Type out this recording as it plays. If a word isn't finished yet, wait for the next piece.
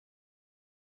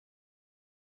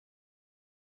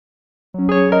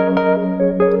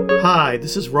Hi,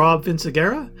 this is Rob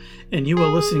Vinciguerra, and you are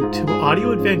listening to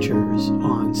Audio Adventures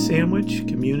on Sandwich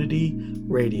Community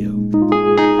Radio.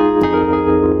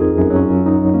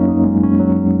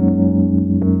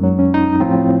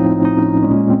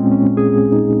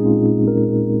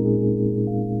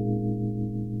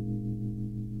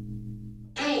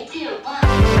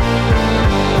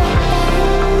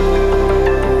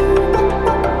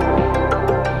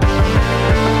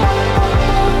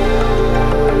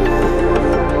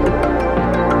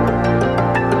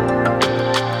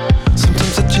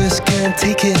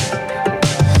 Take it.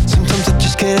 Sometimes I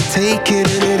just can't take it,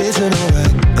 and it isn't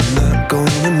alright. I'm not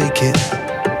gonna make it,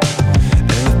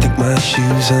 and I think my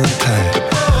shoes untied.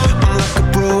 I'm like a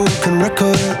broken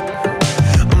record.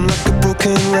 I'm like a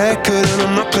broken record, and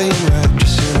I'm not playing right.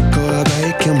 Just cynical, I bet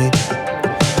you kill me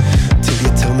till you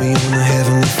tell me on the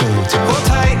heavenly phone to hold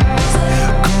tight.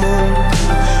 Come on,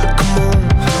 come on.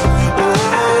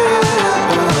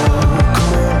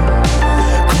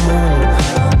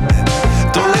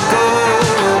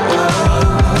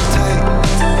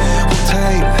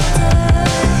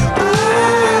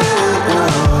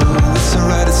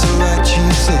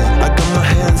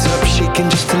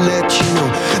 Just to let you know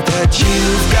that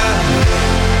you've got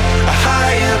a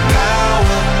higher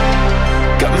power.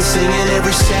 Got me singing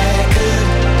every second,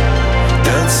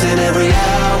 dancing every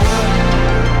hour.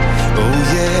 Oh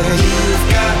yeah, you've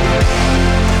got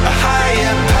a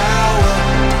higher power,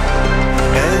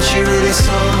 and she really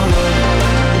someone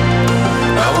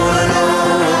I wanna know.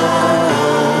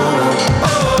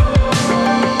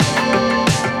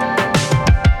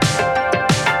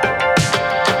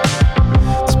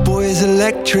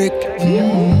 Electric.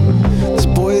 This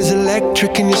boy is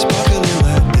electric, and you're sparkling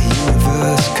like the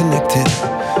universe connected.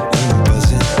 And I'm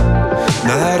buzzing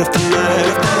night after night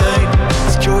after night.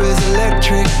 This joy is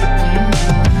electric.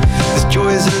 This joy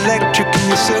is electric, and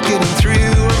you're circuiting through.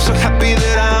 I'm so happy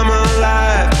that I'm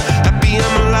alive. Happy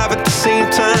I'm alive at the same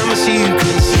time as you,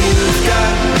 'cause you've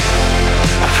got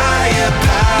a higher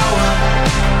power.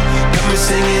 Got me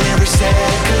singing every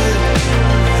second,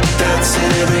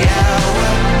 dancing every hour.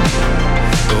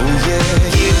 Oh yeah,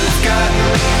 you've got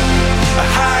a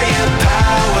higher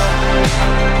power,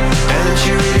 and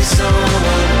you're really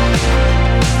someone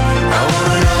I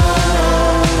wanna know.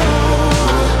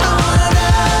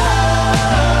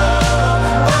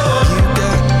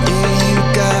 You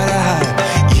got a high.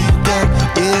 You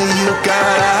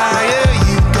got a higher.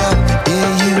 You got a high.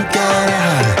 You got a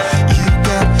high. You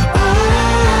got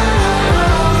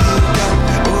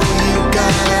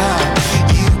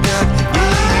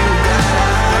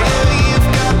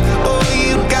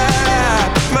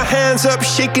hands up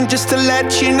shaking just to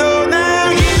let you know now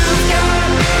you've got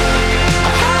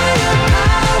a higher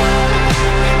power.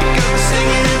 You got me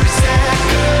singing every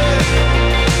second,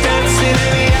 dancing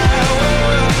every hour.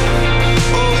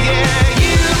 Oh yeah,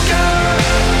 you've got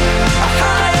a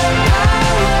higher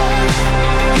power.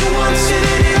 You want it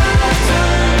in your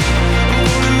lifetime. I'm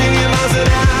going a million miles an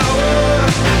hour.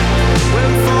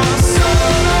 Went for so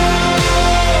long,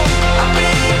 I've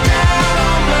been down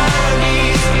on my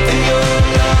knees in your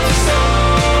love song.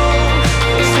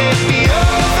 Take me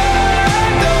over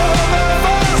and over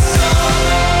for so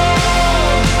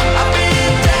long. I've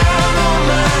been down on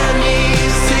my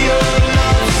knees to your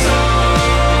love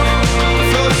song.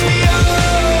 Floats me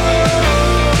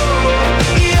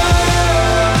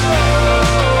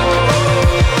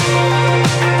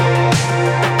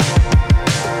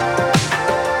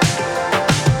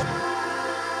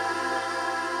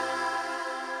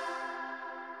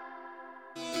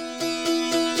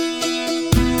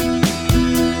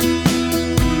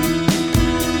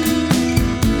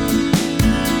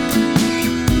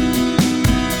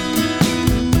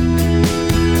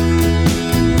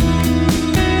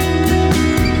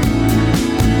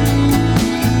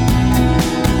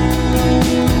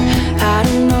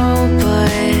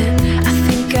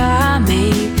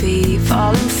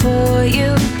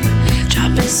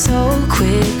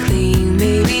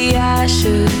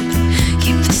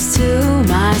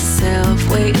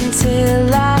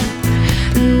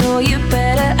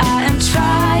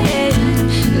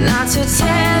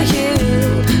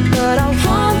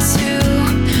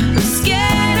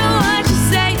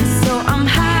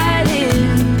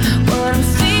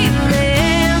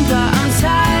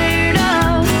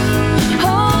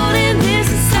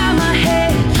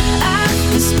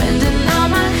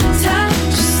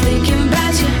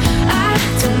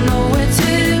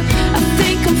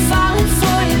falling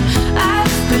for you.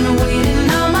 I've been waiting.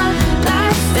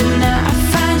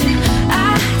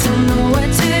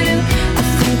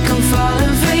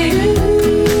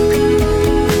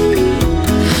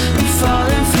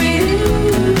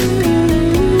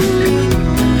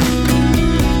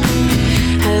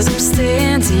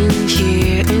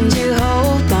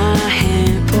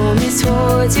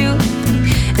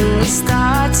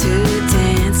 start to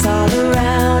dance all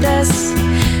around us.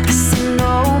 I see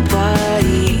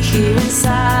nobody here in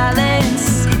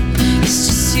silence. It's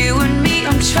just you and me.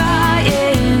 I'm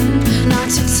trying not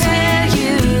to tell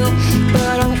you,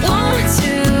 but I want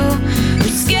to.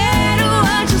 I'm scared of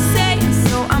what you'll say,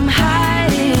 so I'm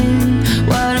hiding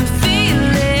what I'm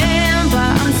feeling.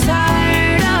 But I'm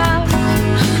tired of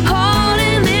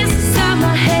holding this inside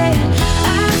my head.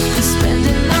 I've been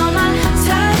spending all my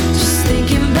time just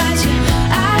thinking about you.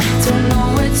 I don't know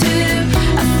what to do.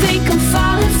 I think I'm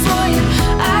falling for you.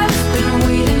 I've been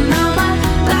waiting all my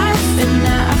life, and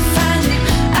now I find you.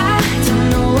 I don't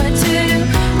know what to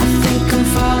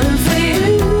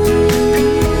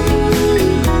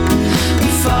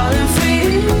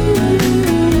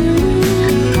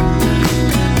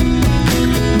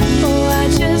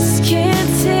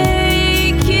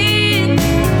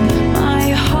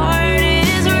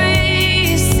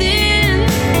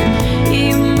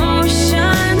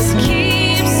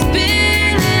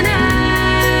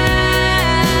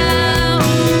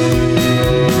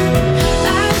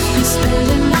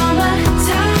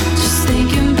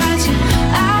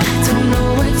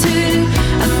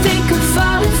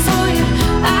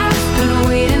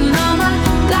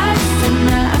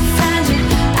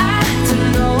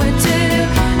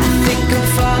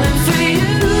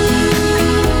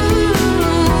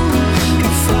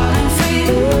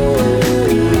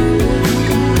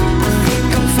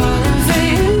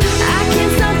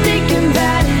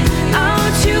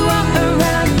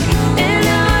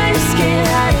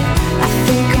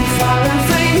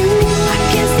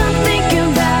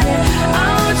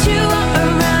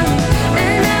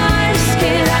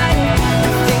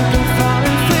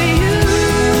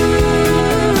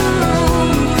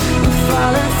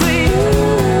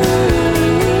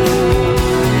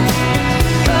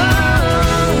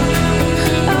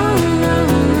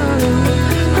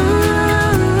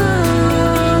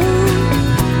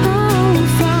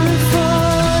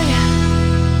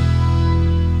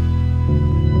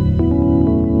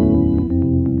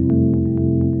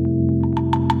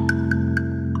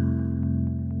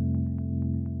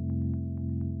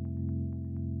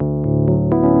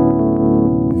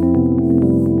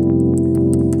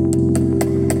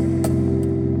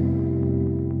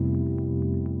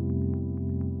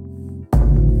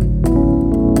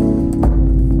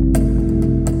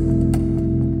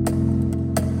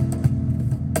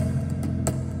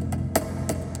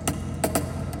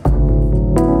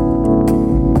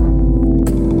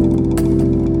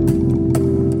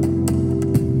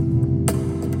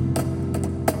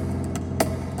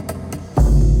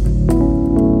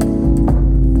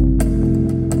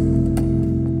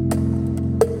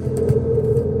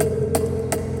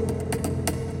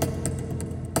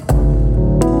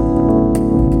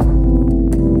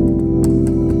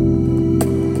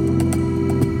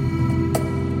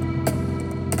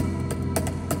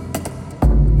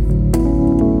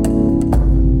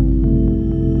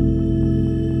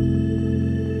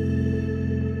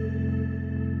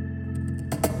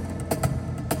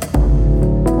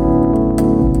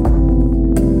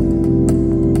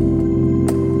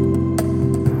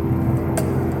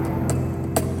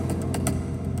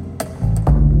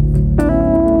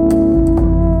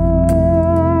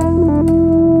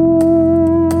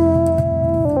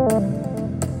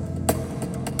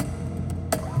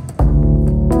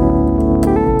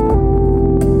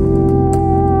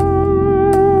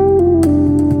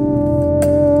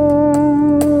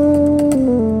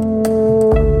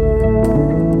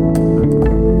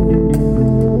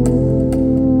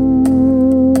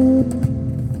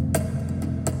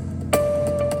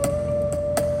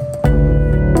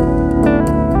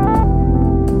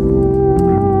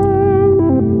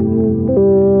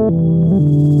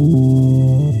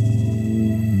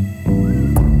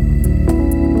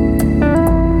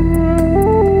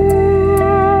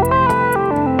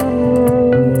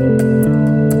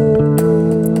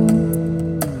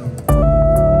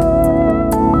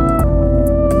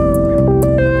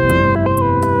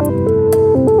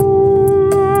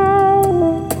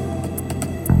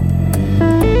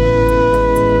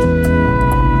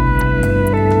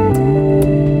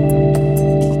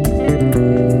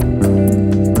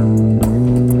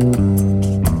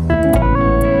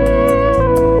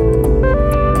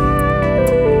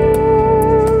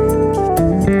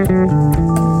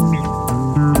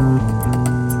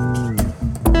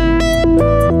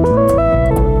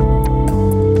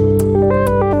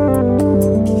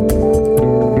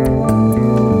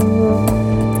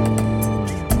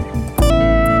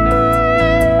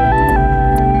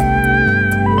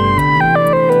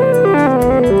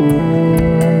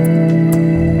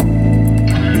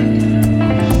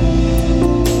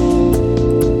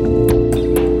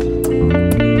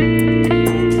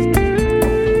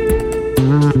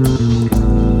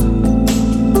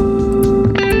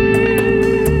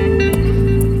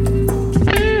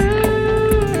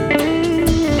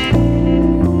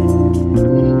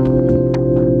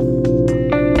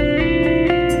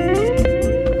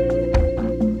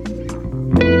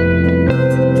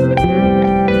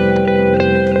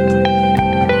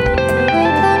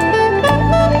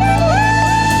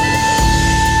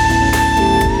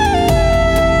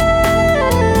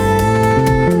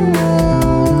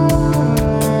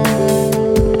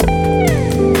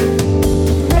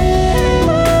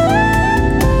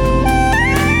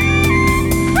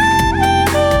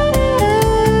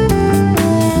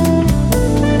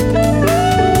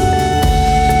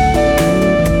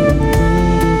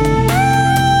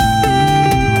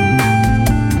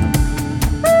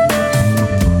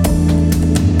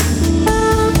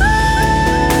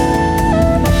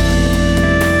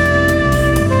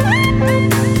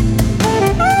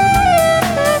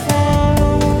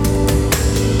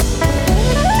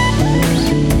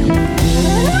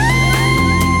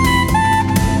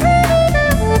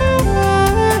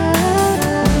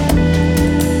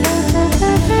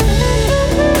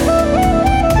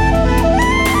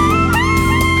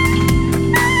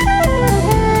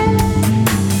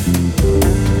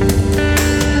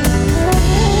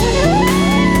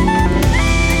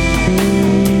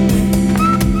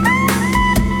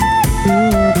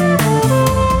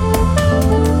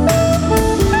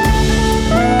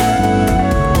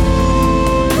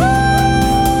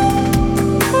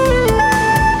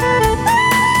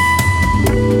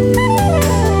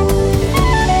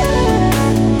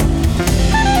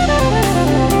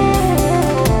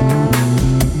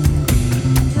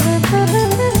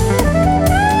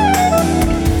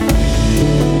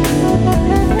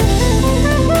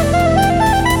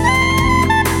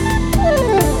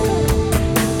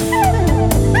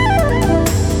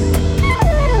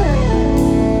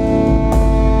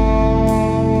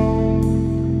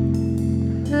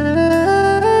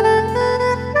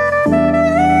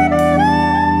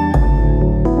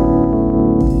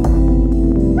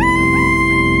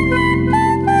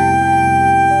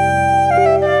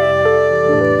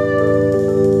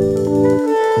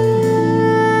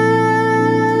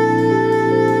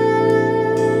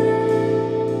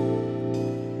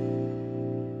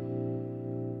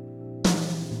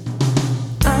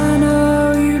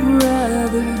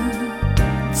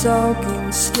talk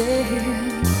instead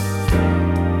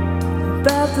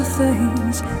about the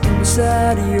things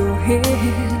inside your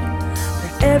head.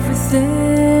 But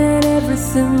everything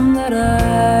that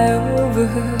I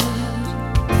overheard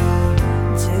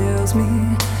tells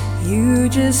me you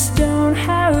just don't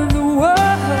have the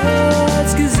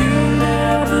words, 'cause you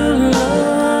never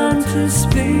learned to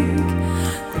speak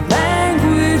the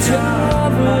language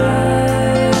of life.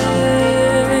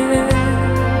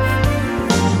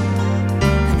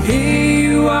 And here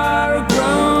you are, a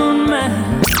grown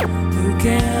man who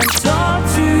can't talk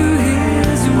to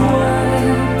his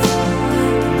wife.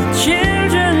 The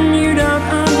children you don't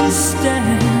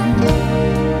understand.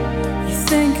 You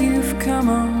think you've come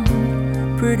on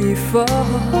pretty far,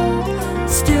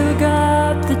 still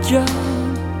got the job,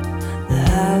 the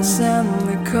house and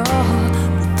the car.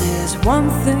 But there's one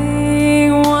thing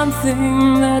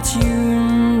that you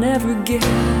never get: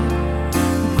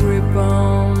 grip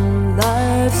on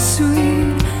life's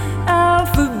sweet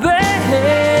alphabet.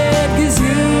 'Cause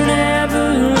you never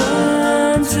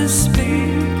learned to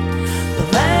speak the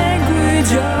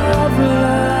language of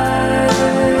life.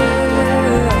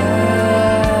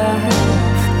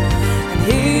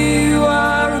 Here you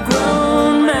are, a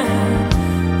grown man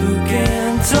who can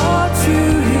talk to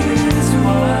his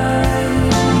wife.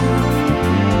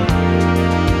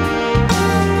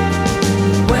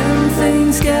 When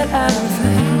things get out of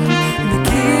hand and the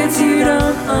kids you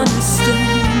don't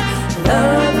understand,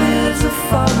 love is a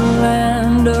foreign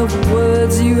land over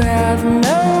words you have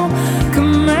no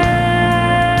command.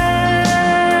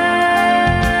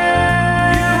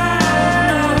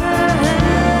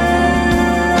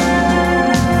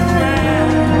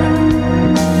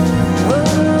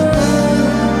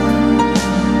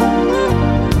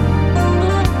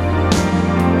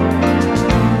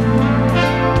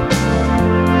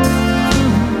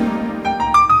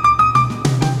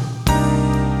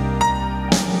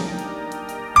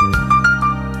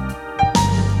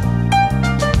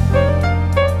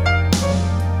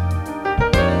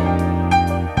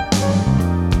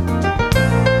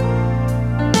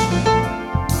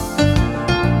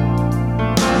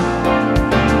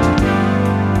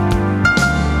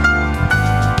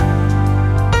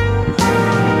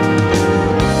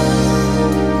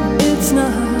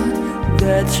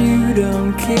 You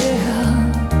don't care,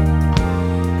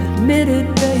 admit it,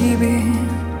 baby,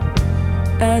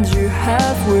 and you're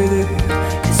half with it.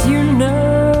 'Cause you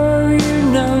know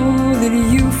that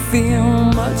you feel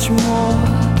much more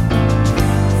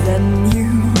than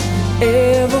you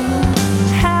ever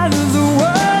had the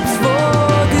words for.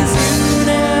 'Cause you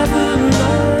never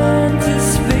learned to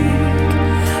speak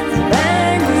the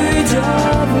language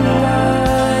of life.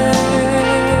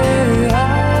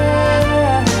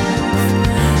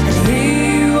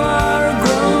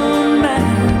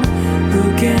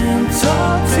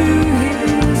 Talk to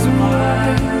his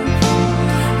wife.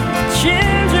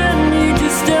 Children, you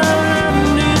just don't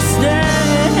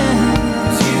understand.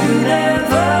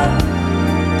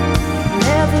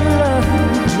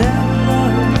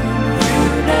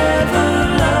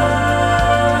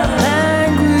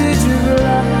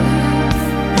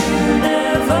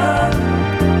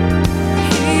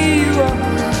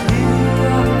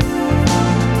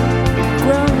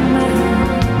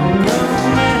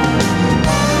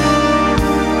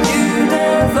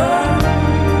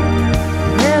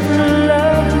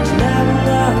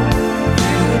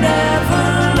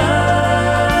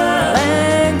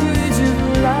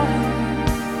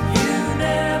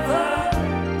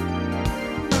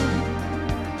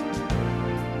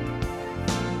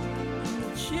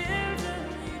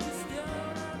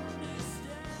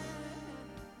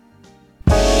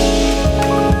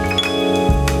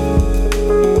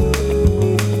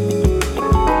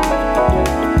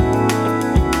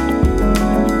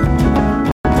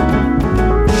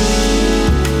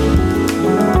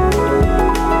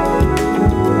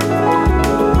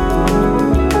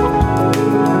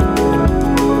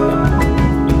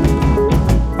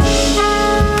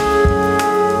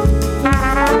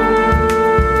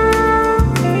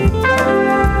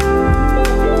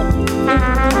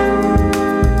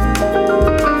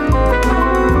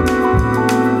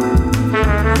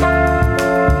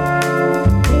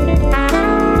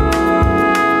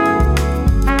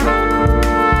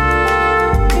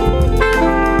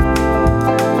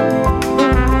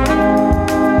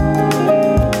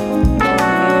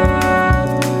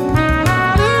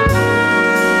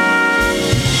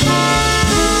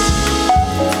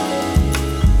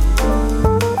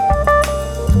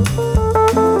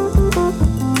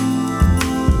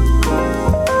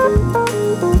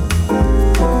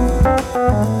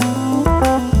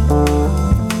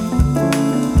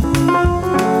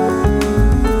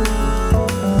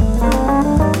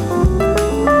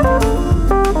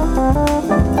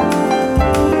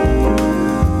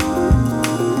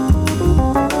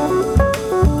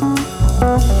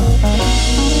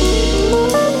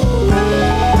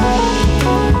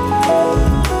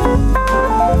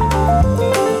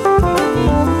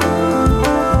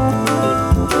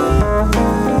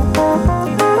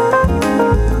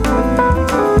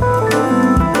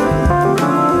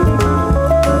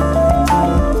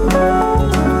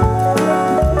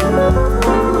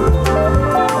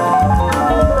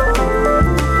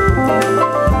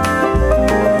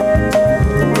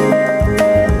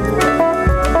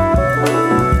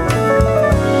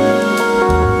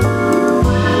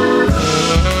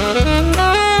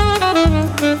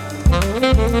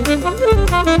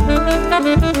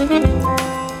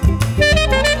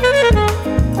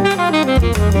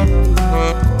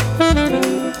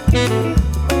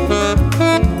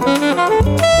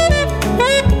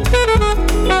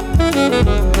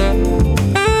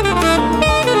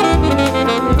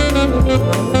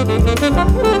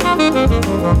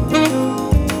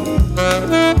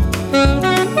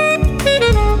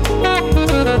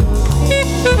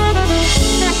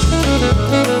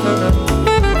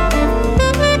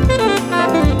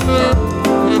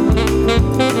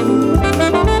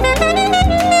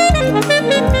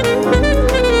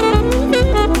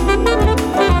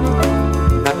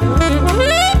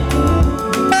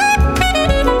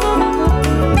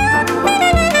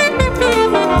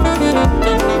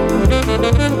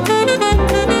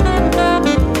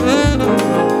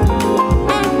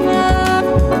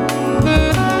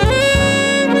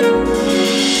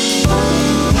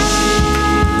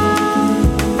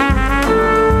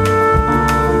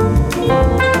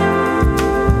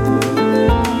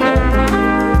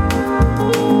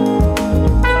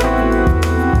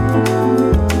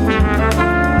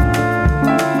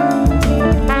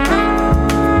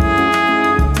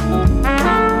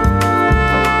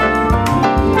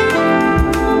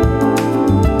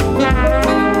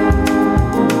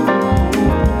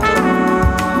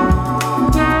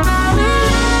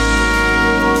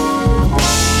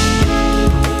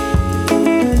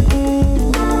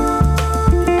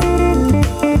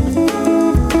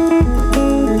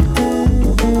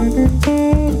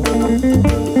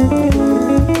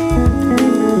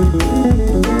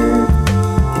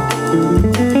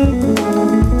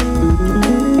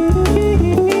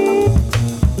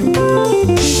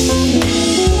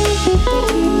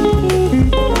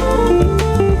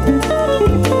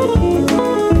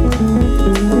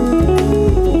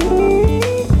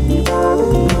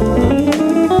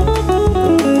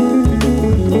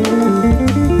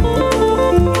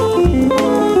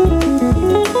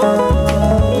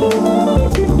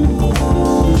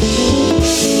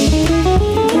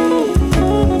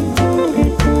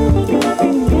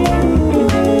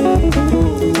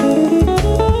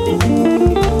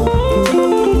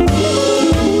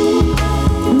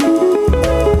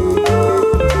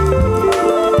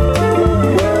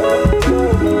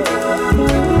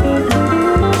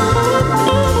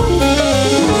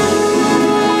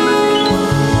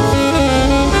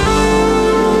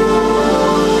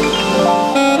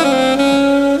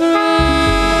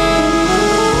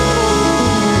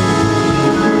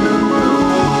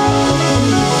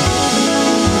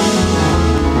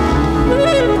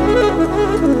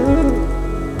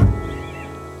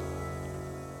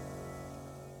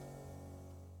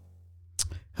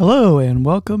 Hello and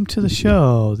welcome to the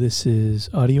show. This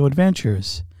is Audio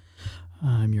Adventures.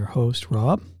 I'm your host,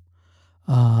 Rob.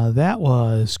 That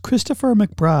was Christopher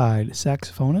McBride,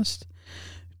 saxophonist,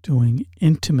 doing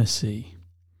Intimacy.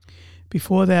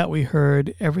 Before that, we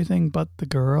heard Everything But the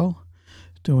Girl,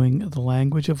 doing The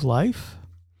Language of Life.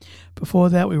 Before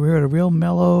that, we heard a real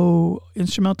mellow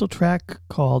instrumental track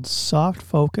called Soft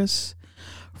Focus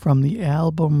from the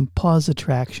album Pause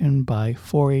Attraction by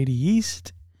 480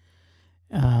 East.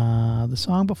 The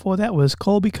song before that was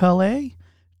Colby Calais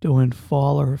doing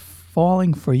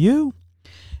Falling for You.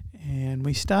 And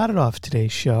we started off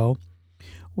today's show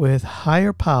with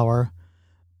Higher Power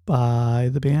by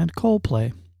the band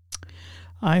Coldplay.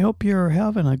 I hope you're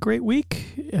having a great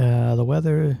week. The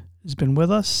weather has been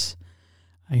with us.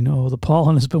 I know the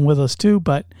pollen has been with us too,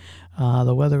 but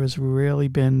the weather has really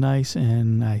been nice,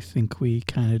 and I think we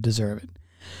kind of deserve it.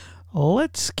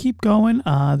 Let's keep going.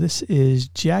 This is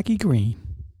Jackie Green.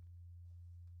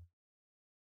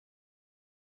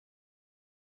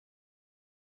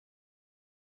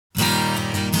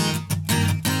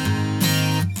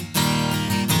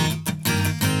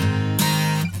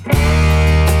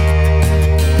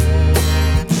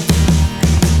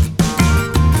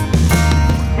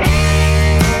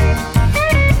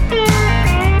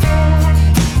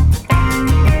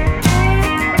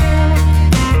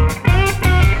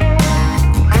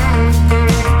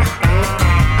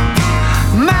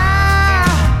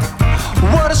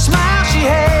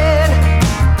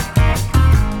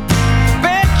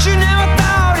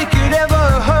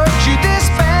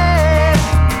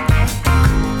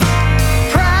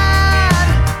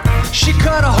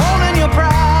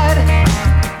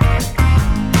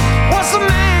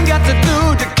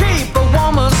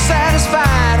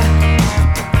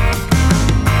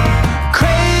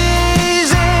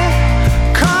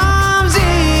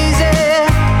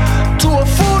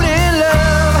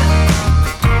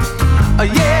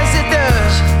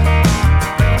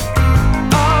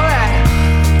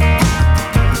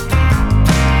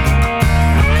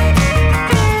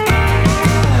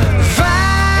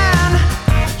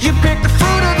 Pick the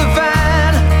fruit of the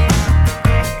vine.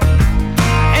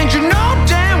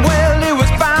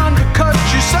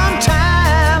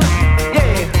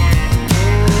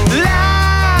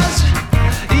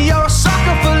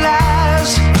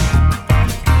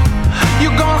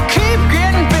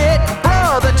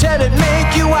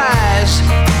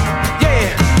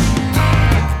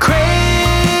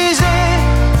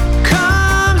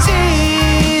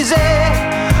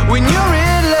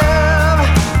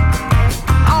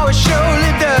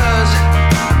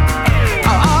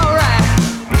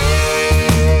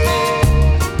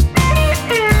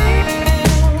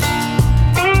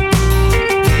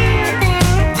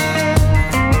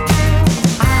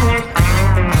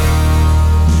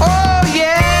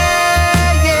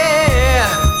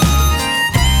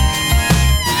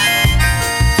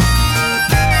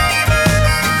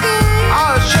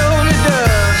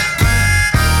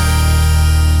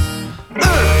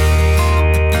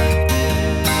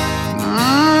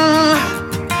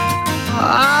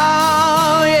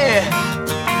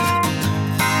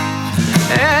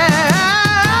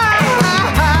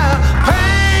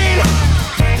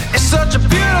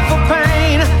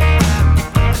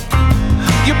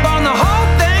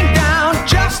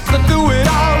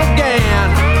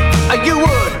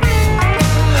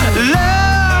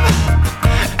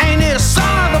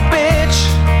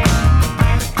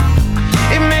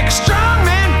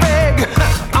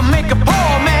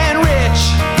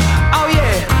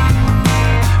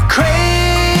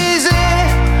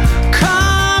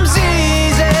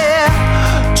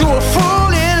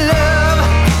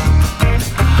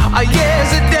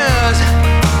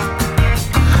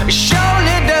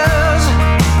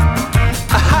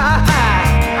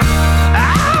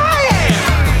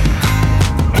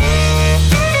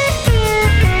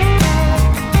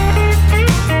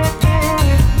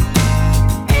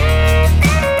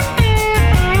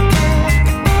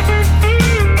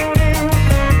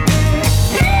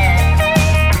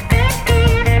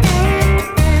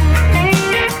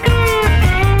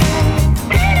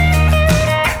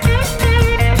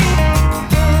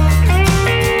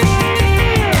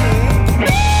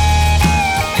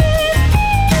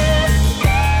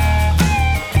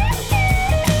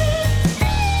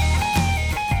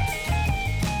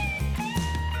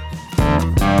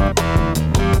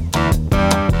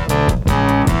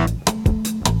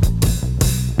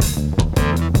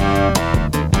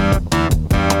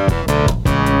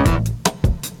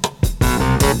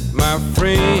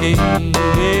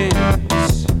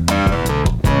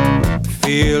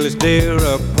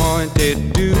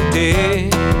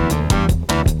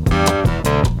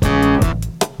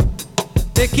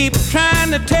 They keep trying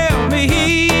to tell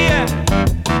me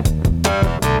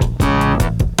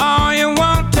all you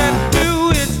want to do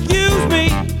is use me.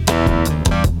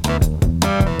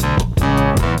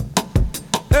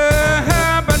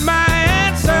 But my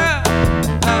answer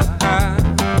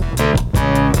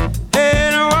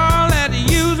ain't all that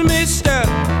use me stuff.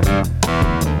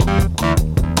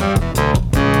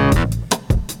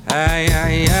 I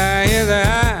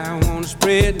want to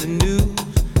spread the news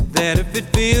that if it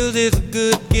feels it's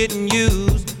good getting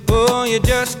used, oh, you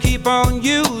just keep on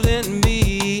using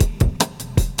me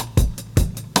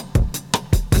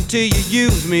until you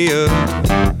use me up.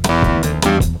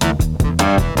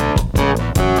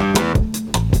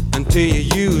 Until you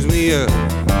use me up.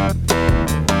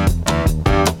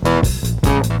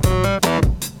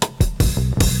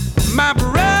 My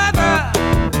brother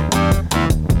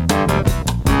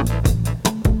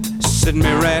sit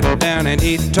me right down and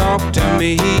he talked to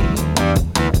me.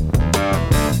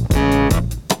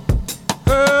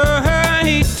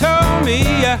 He told me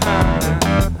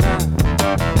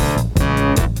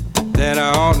that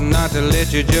I ought not to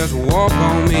let you just walk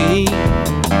on me.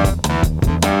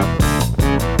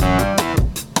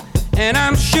 And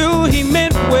I'm sure he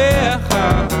meant well.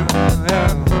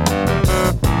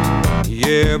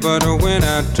 Yeah, but when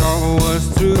our talk was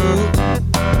through,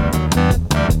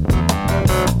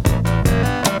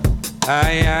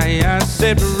 I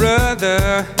said,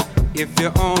 brother, if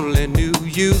you only knew,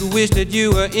 you'd wish that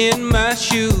you were in my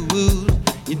shoes.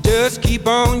 You just keep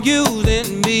on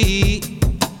using me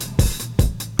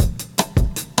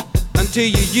until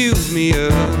you use me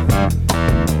up.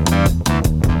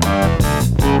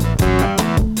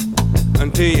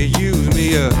 Until you use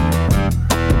me up.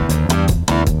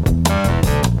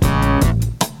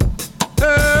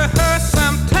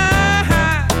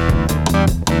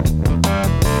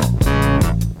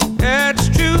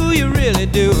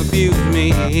 Do abuse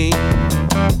me.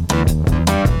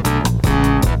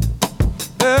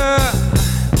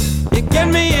 You get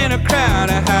me in a crowd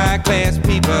of high-class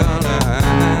people,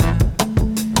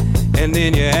 and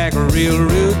then you act real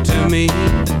rude to me.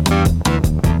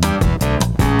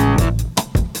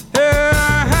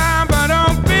 But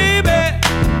oh, baby,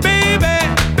 baby,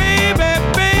 baby,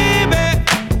 baby,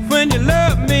 when you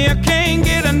love me, I can't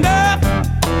get enough.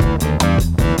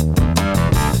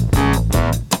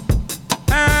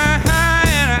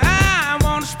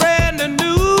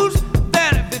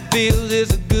 Feels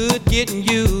it's good getting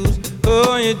used.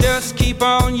 Oh, you just keep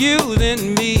on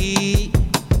using me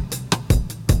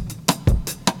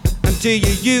until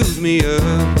you use me up.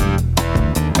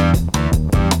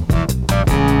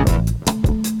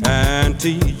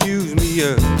 Until you use me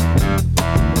up.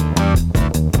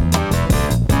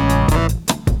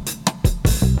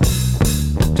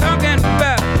 Talking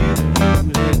about you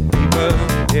using people,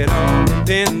 it all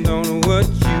depends on what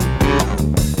you do.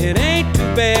 It ain't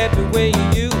too bad the way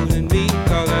you using me,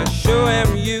 'cause I sure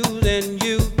am using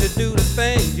you to do the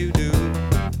things you do.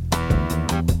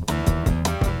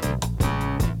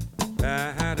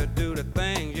 How to do the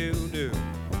things you do.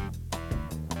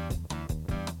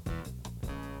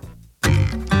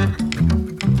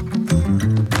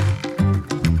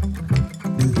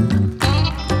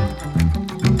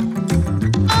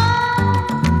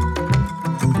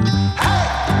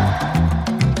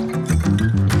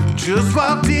 Just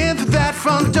walked into that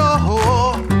front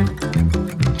door.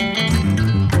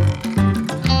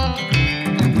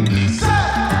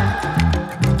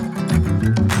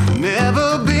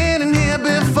 Never been in here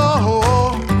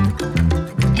before.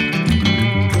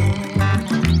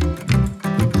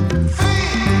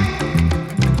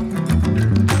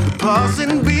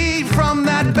 Passing beat from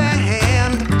that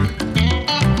band.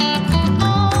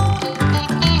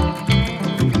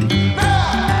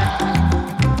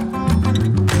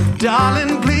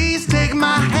 Darling, please take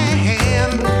my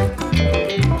hand.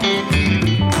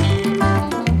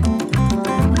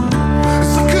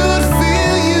 So good to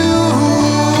feel you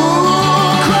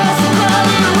across the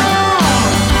crowded room.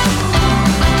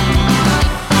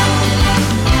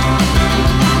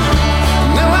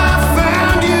 Now I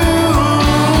found you.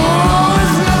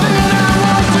 There's nothing I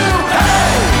won't do.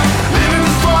 Hey, living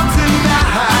this for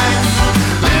tonight.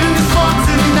 Living this for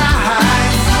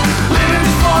tonight. Living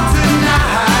this for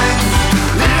tonight.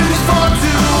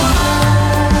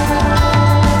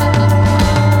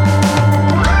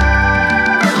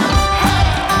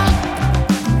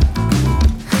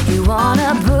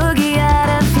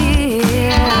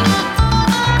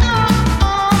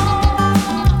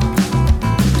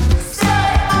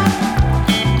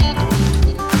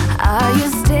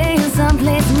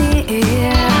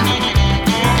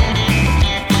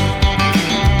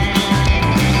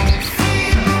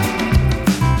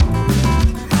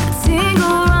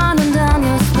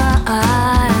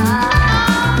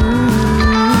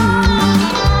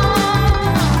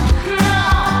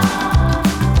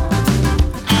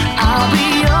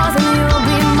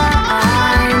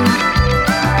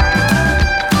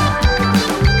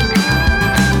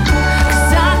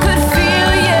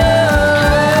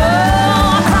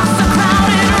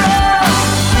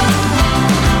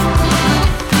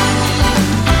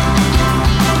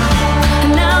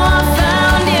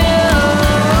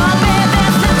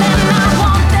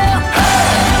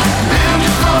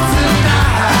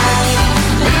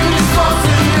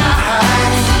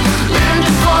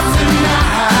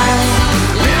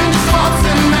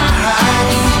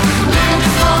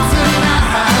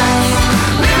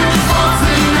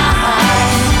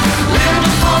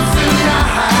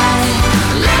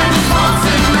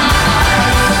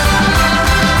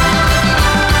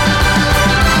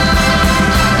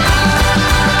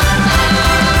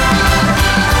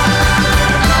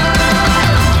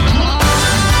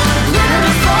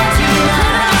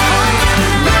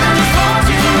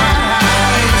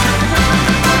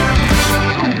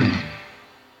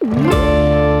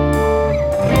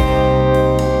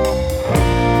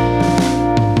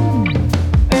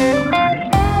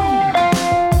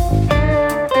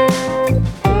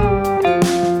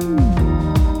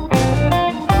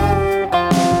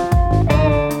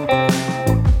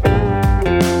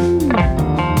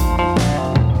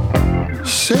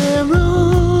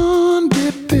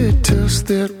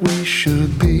 that we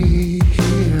should be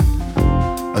here.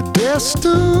 A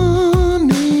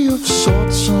destiny of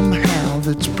sorts somehow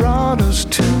that's brought us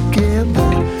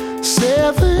together.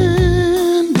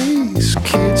 70s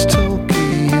kids,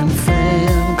 Tolkien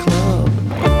fan club.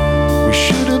 We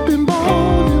should have been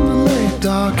born in the late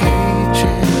dark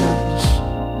ages.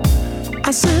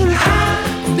 I said, hot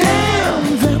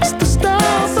damn, that's the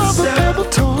start of the pebble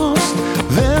tossed.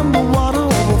 Then the water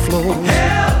overflows.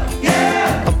 Hell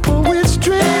yeah! A poet's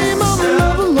dream of a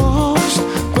lover lost,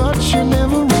 but you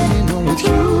never really know with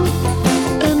you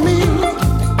and me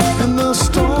and the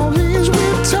stories we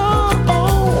told.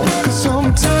 'Cause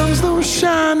sometimes those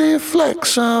shiny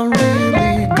flecks are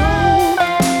really gold.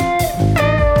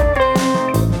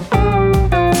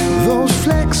 Those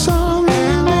flecks are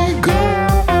really gold.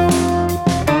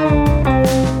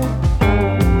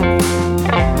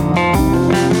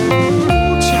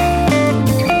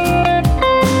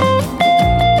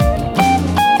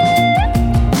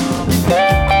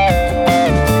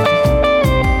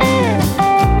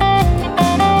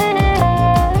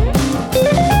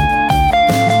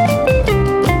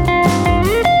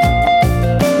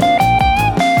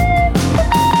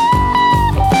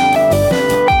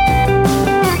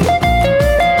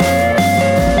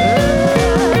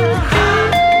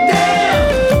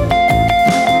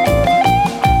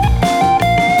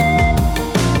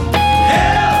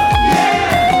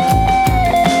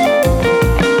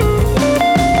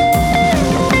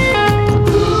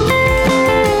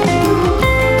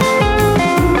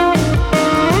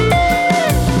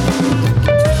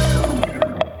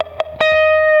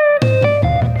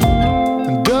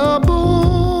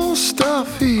 Double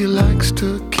stuff, he likes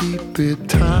to keep it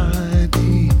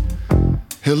tidy.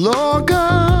 He'll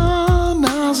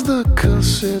organize the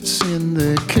cassettes in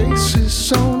their cases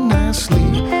so nicely.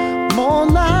 More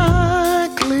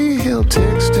likely he'll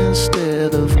text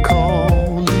instead of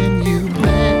calling you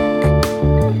back.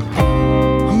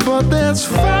 But that's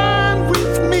fine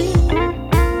with me.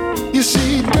 You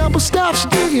see, double stops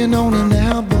digging on an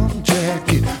album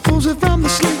jacket. Pulls it from the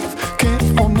sleeve,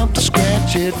 careful not to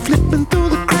scratch it. Flipping through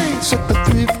the crates at the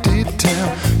thrifty town.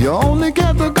 You only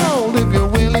get the gold if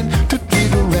you're willing to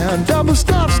dig around. Double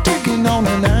stops digging on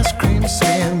an ice cream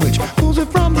sandwich. Pulls it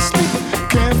from the sleeve,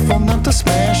 careful not to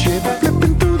smash it.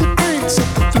 Flipping through the crates at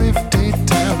the thrifty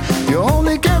town. You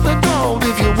only get the gold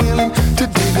if you're willing to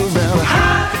dig around.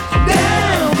 Hot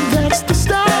damn, that's the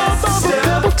start of a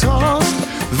pebble tossed.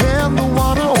 Then the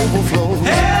water overflows.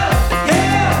 Hell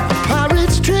yeah! A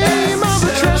pirate's dream of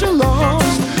a treasure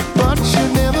lost, but you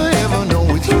never ever know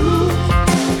with you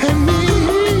and me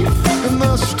and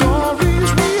the stories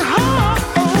we hold.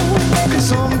 'Cause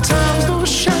sometimes those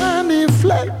shiny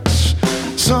flecks,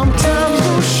 sometimes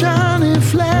those shiny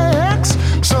flecks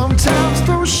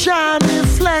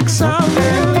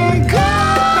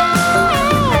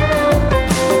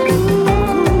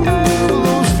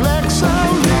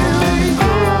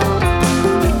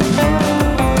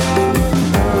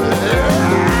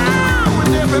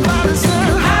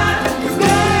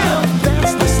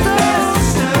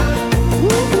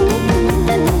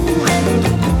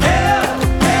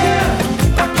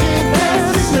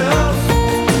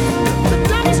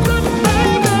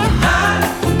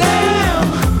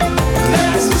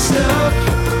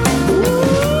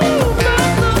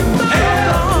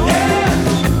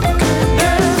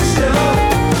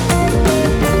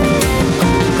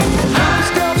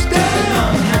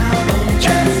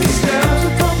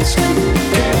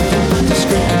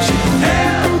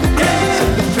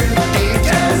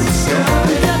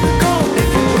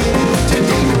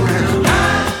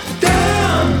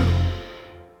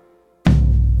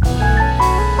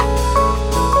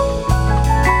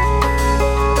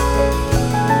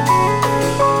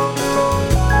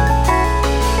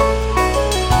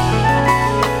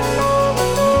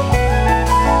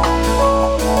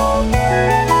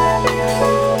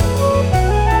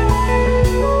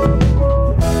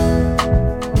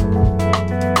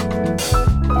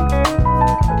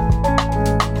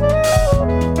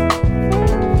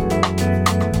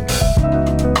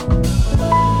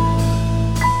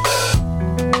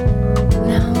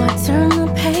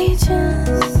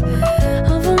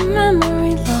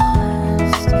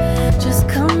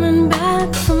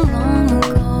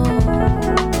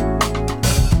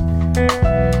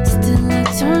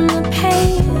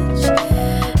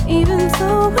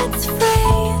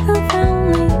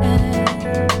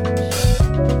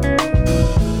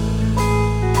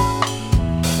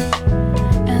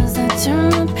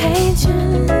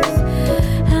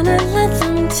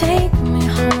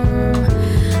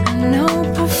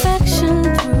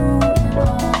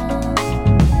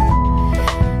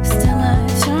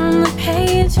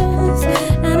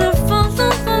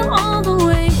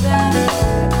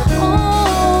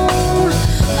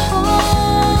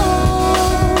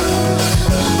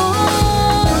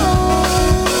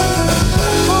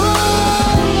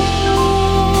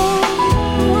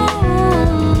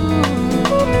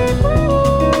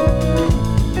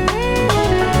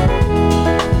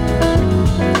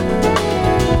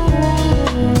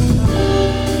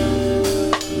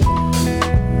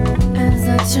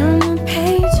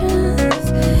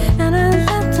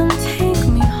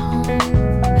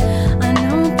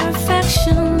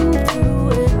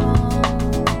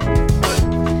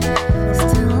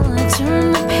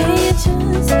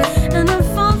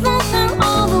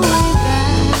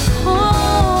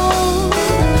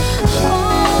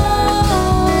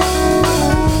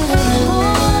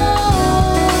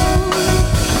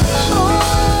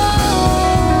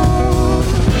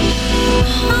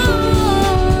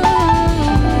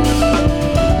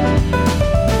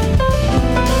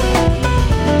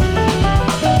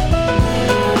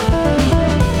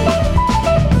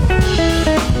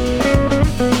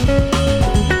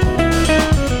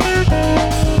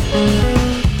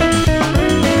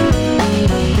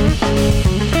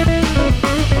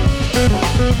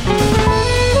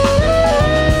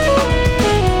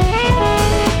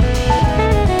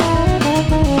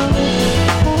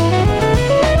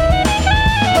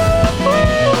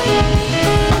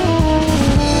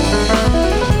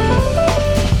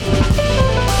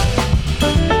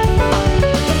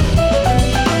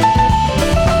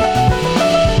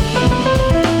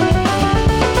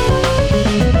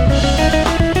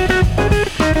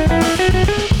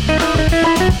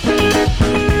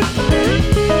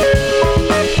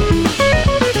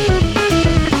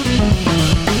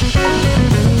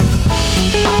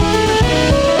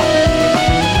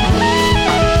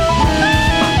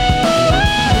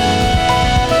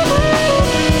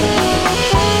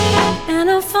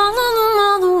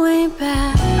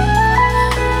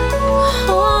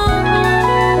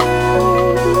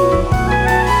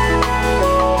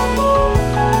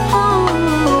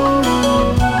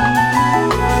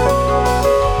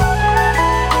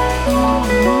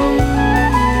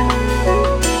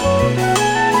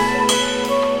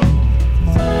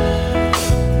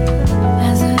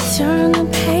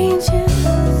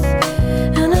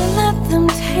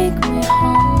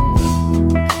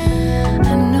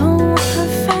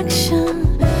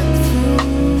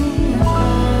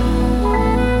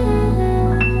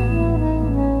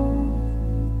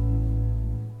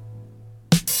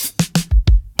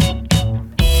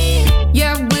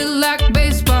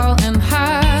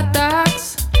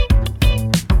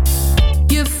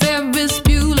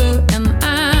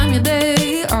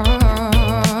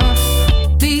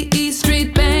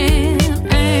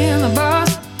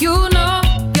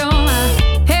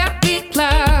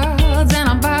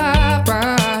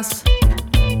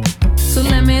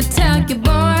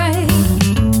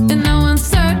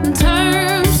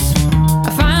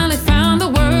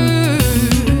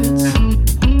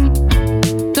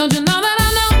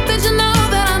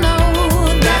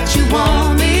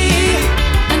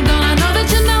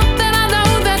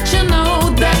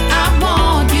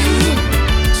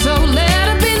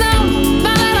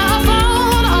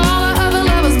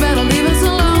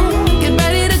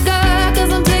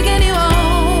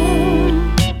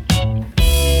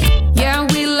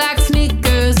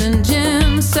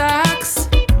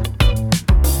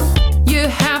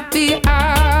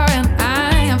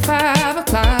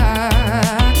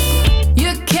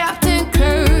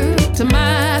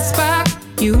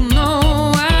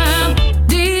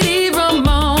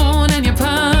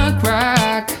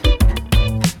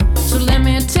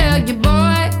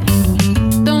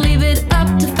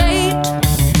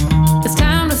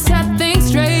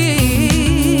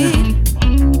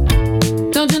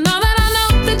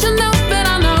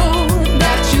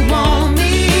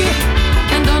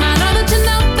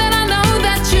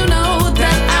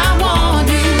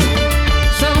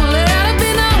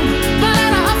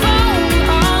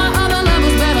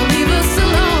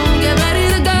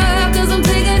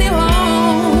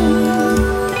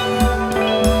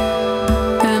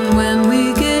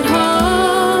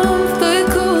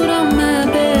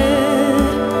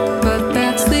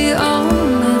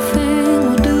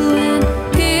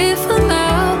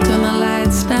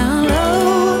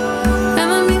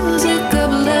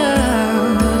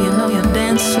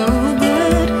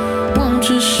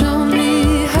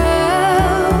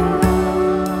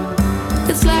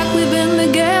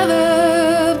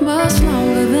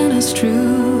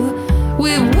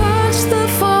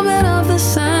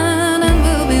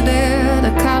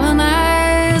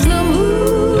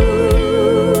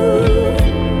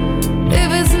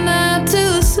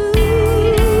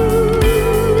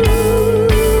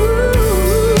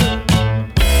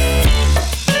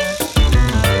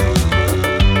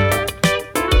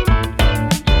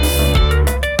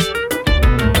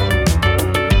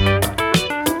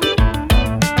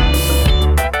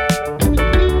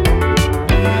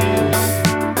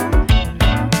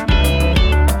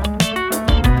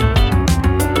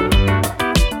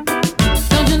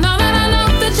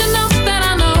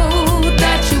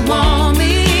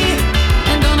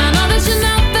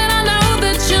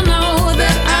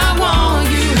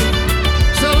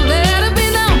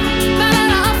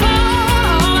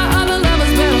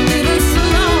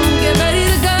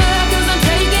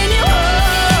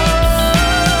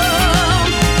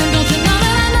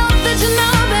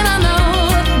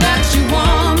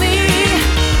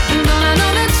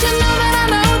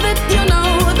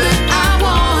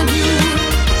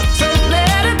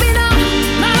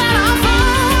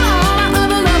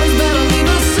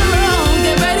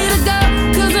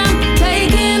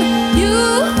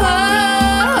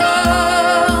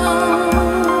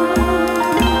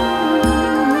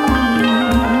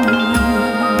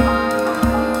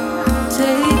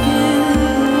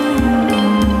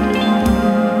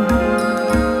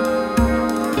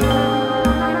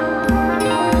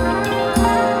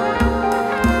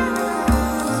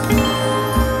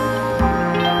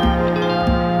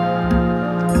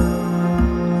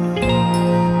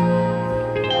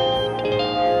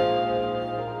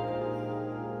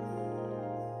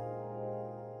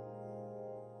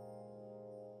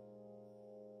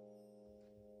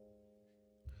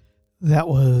That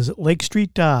was Lake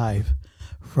Street Dive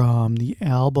from the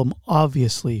album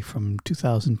Obviously from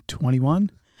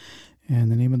 2021.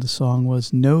 And the name of the song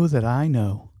was Know That I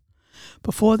Know.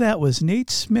 Before that was Nate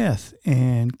Smith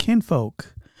and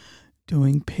Kinfolk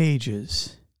doing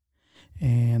Pages.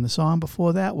 And the song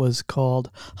before that was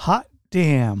called Hot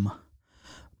Damn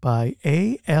by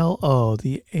ALO,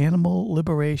 the Animal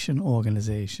Liberation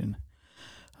Organization.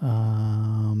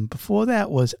 Before that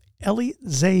was Ellie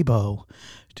Zabo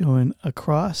doing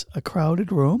Across a Crowded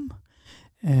Room.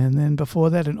 And then before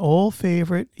that, an old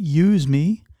favorite, Use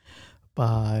Me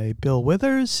by Bill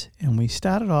Withers. And we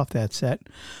started off that set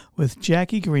with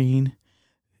Jackie Green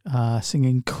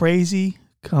singing Crazy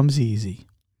Comes Easy.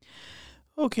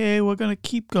 Okay, we're going to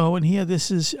keep going here. This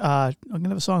is, I'm going to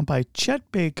have a song by Chet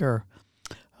Baker,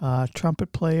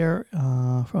 trumpet player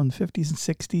from the 50s and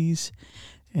 60s.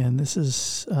 And this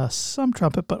is some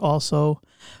trumpet, but also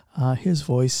his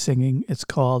voice singing. It's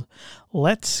called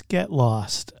Let's Get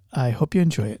Lost. I hope you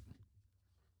enjoy it.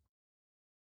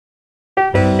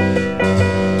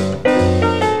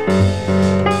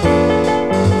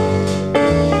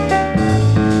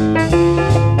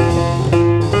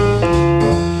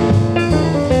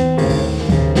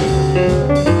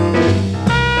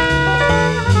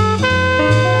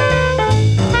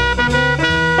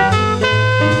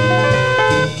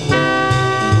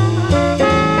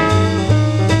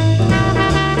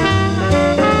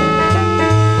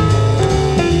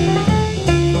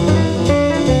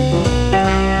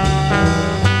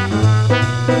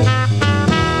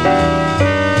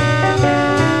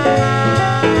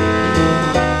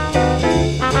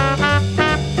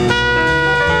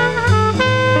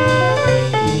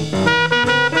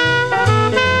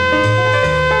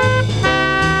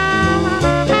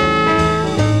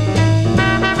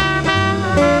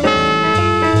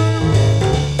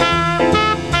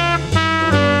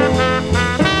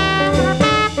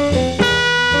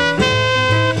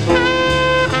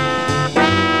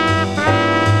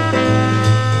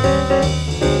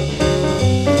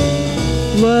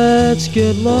 Let's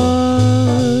get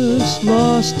lost,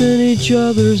 lost in each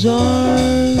other's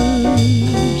arms.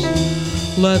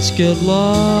 Let's get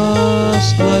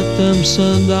lost, let them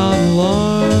send out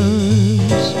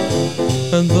alarms.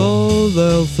 And though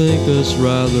they'll think us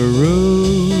rather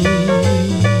rude,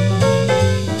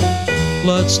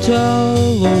 let's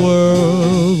tell the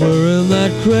world we're in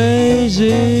that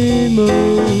crazy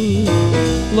mood.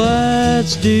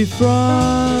 Let's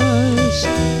defrost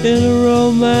in a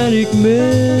romantic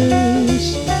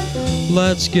mist.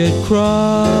 Let's get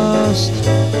crossed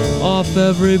off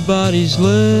everybody's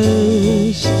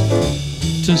list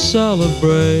to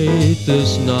celebrate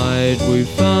this night we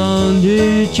found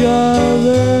each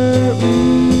other.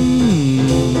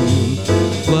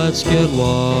 Let's get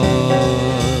lost.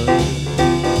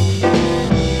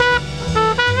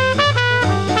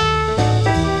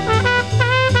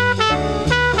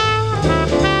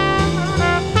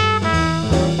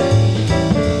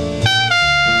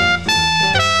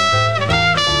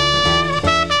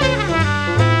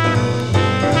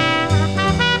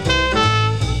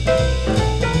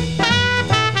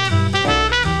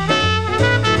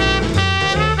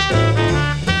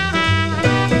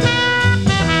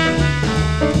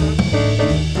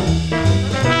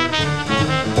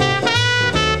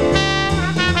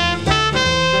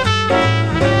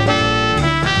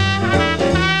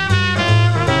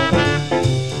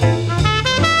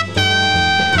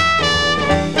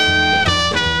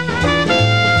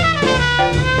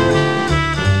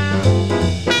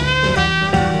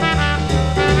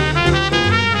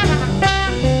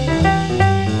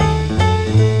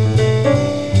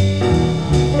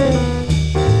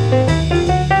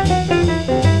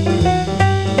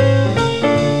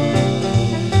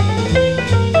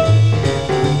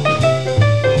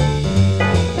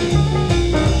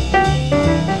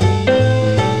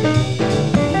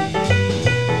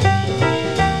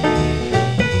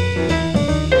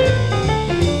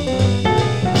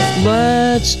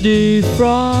 Let's defrost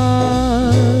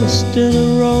in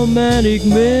a romantic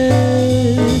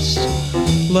mist.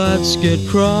 Let's get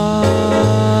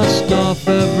crossed off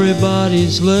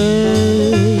everybody's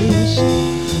list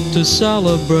to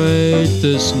celebrate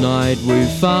this night we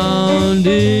found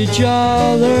each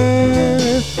other.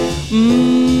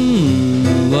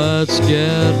 Let's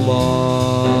get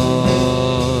lost.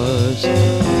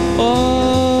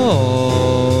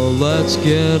 Oh, let's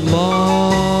get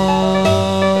lost.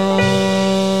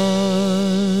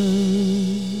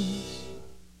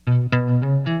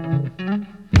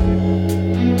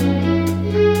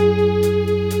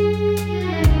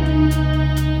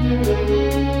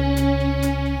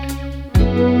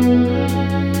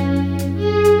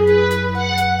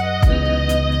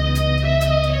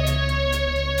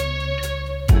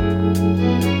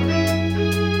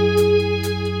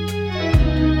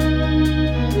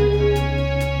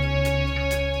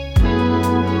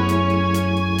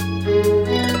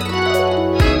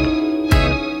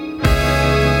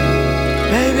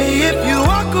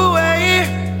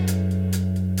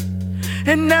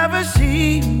 and never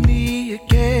see me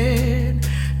again.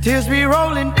 Tears be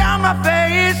rolling down my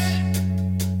face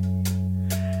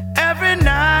every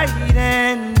night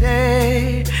and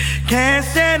day. Can't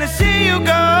stand to see you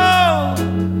go,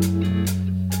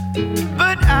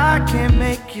 but I can't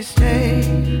make you stay.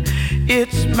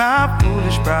 It's my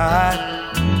foolish pride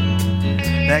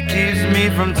that keeps me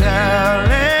from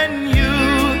telling you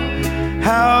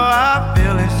how I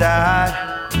feel inside.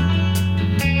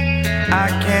 I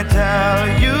can't tell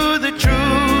you the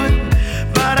truth,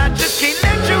 but I just can't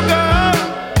let you go.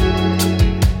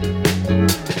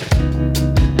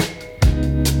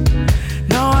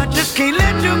 No, I just can't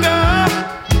let you go.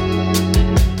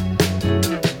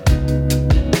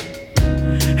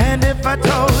 And if I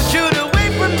told you to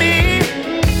wait for me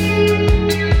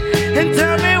and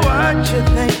tell me what you're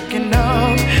thinking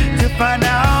of, to find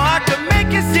out I could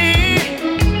make you see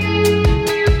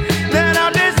that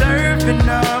I'm deserving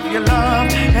of your love.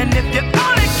 And if you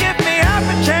only give me half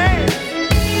a chance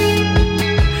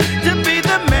to be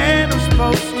the man I'm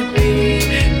supposed to be,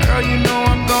 girl, you know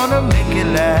I'm gonna make it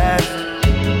last.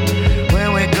 When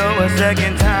we go a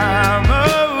second time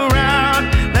around,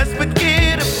 let's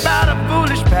forget about a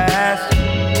foolish past.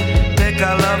 Pick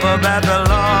our love up at the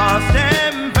lost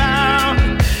and found,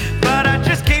 but I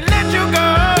just can't let you go.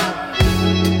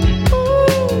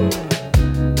 Ooh.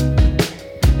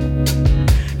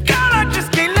 God, I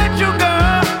just can't let you go.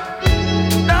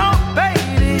 No,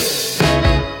 baby.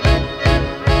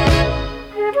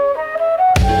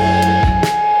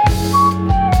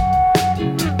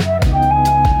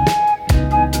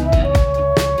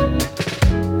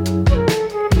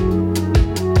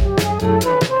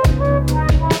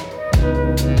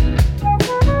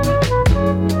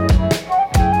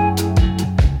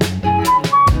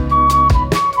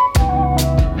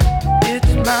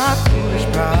 It's my foolish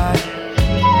pride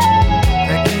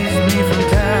that keeps me from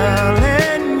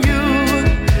telling you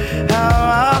how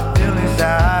I feel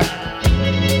inside.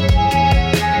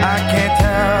 I can't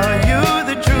tell you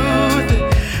the truth,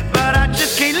 but I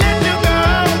just can't let you go.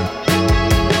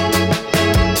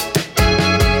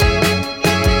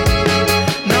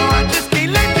 No, I just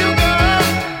can't let you go.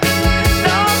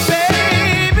 No,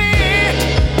 baby.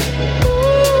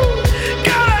 Ooh,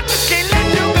 God, I just can't let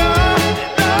you go.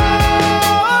 No.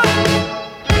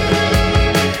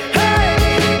 Hey,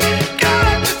 God,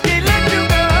 I just can't let you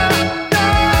go. No,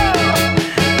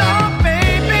 no,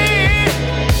 baby.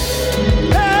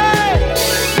 Hey,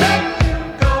 let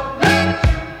go, let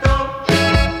go.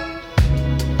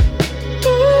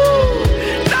 Ooh,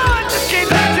 no, I just can't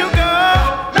let you go.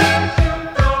 Let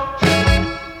go.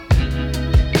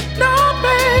 No,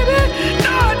 baby,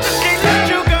 no, I just can't let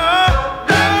you go.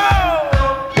 No,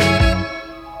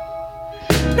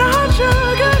 no,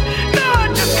 sugar, no, I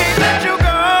just can't let you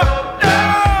go. No,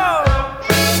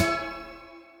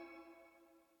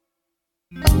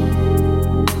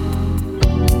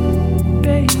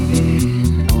 baby.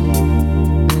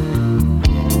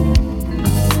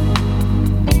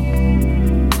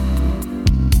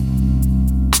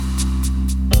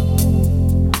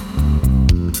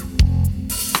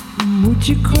 Would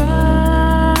you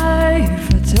cry if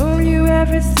I told you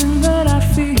everything that I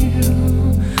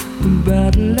feel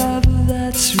about love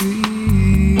that's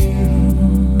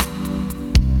real?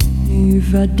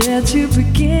 If I dare to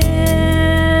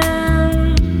begin,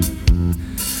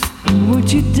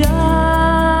 would you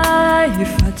die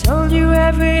if I told you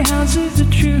every ounce of the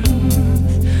truth,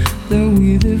 that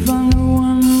we live under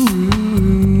one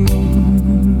roof,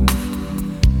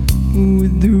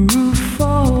 with the roof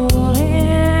falling?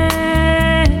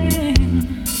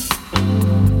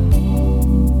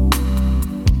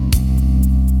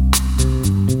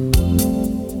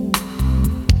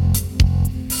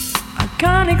 I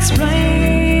can't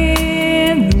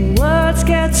explain, the words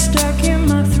get stuck in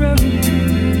my throat.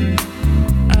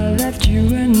 I left you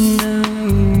a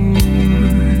note,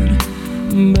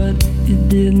 but it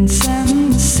didn't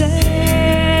sound the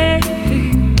same.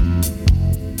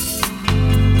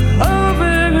 Over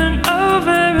and over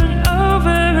and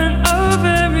over and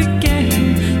over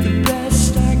again, the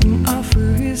best I can offer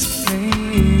is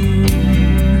pain.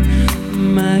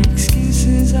 My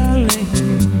excuses are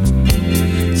lame,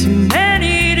 too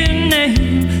many to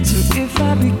name. So if I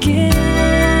begin,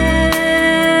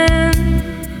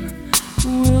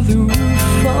 will the roof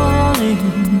fall in?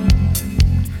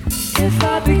 If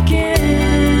I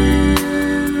begin,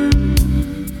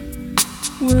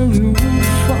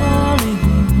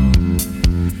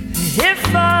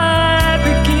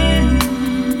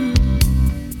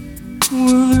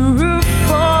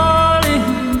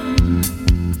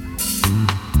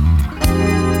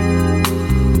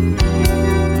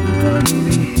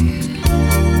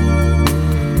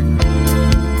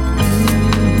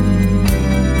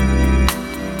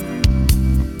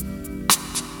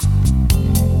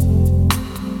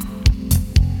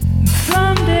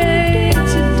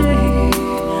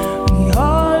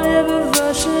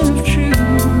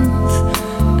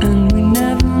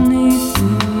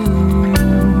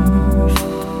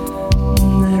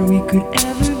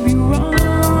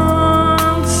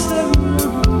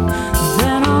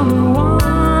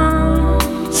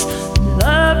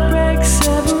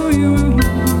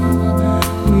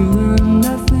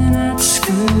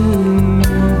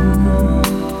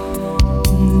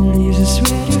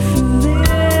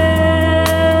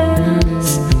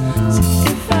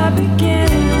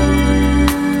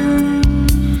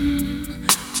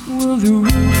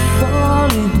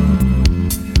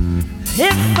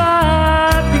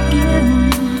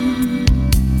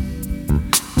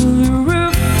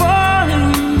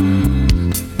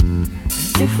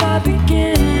 I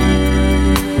begin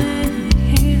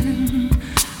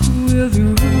with the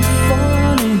roof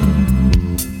falling,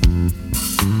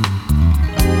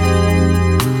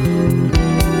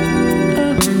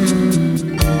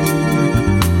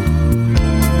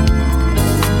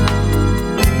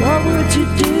 what would you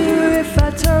do if I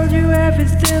told you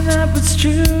everything that was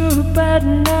true about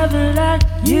another like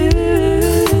you?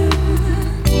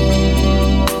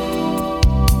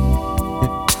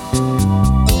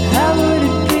 How would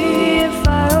it be if I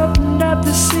opened up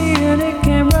the sea and it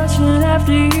came rushing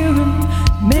after you and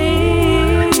me?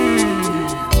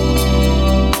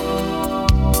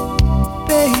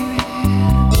 Baby,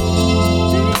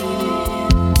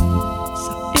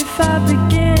 so if I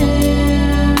begin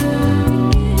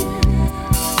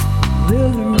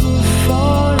with the roof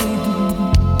falling,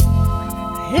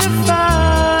 if I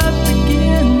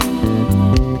begin,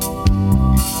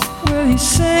 will you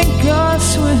sink or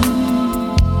swim?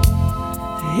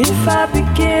 If I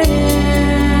begin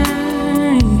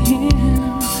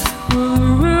with the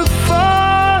roof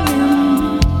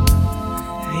falling,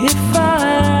 if I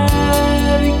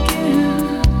begin,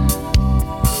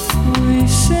 will you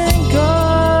sink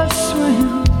or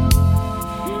swim?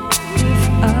 If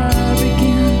I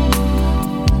begin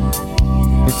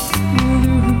with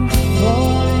the roof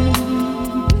falling,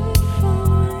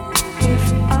 if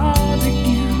I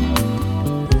begin,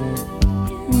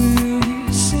 will you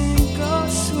sink or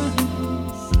swim?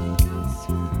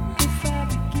 If I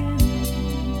begin,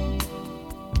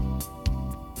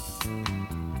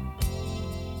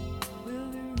 will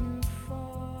the roof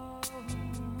fall?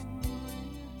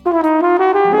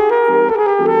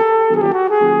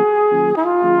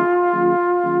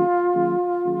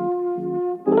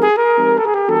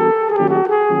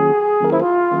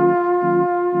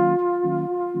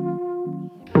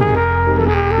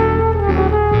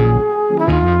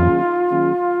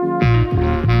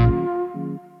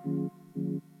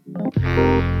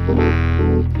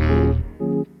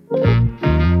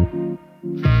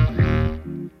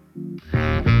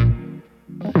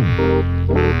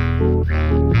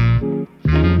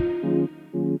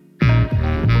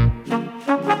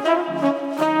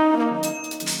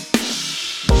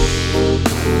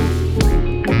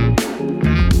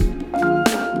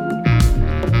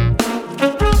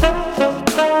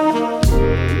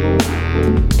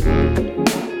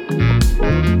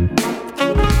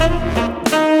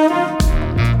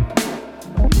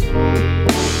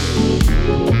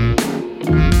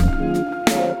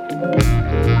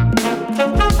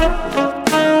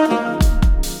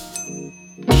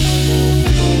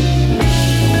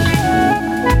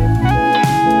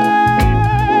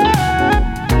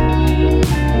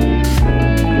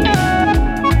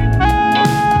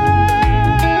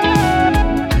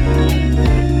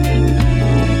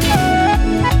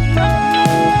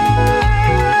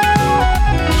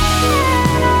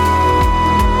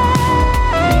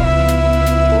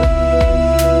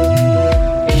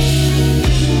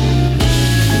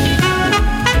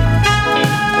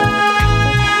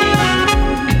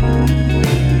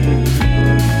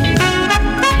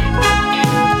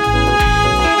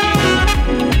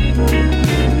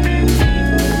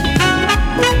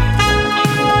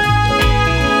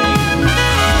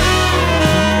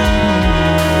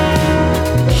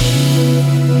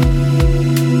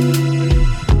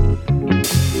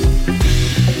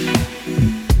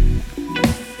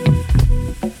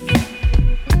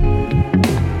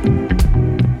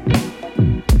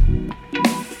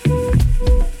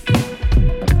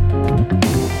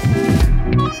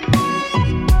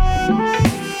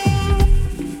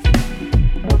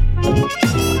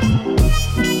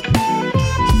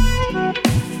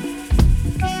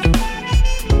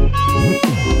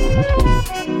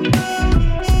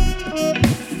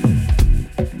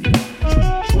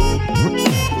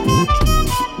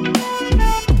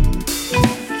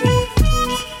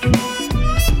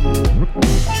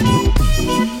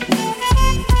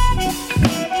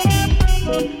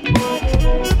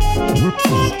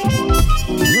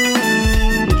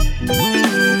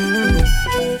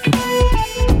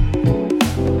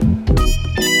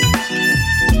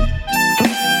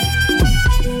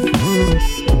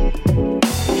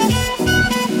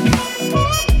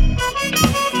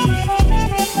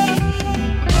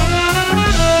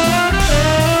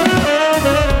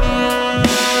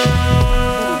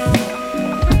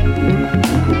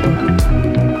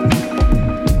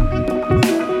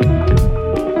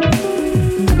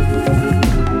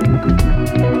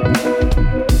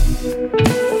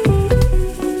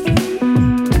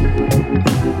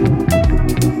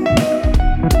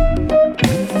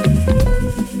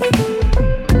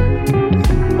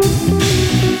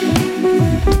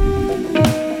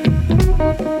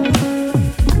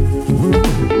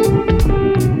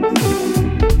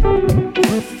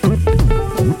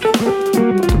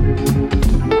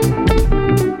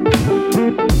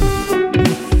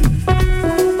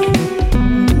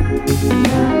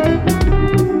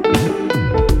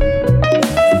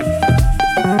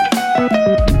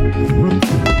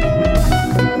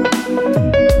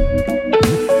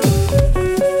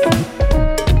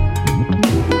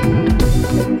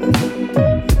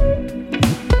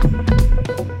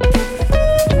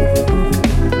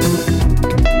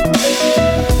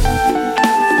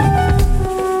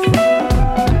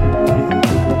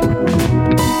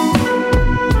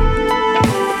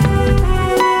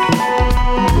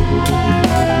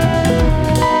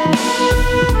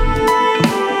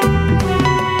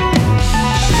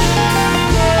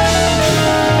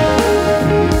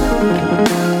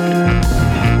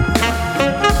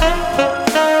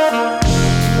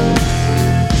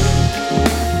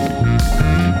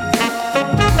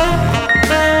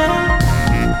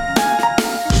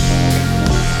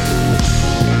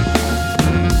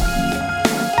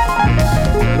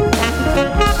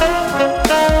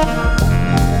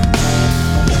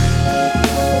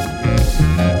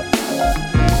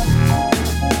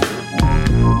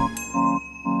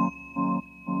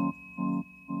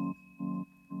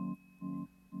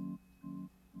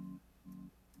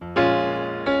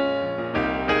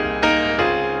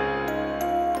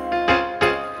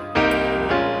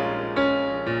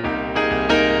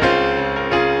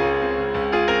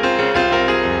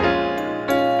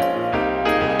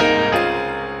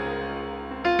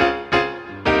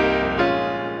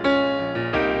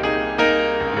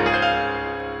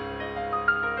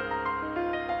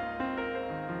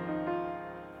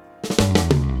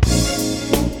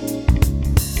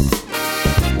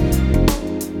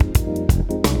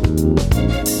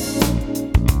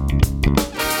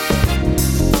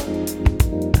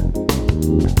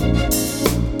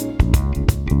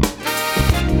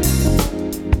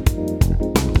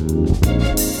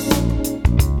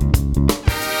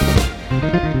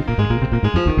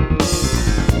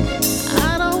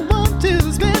 I don't want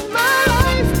to spend my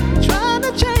life trying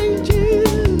to change you.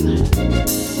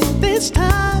 This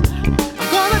time,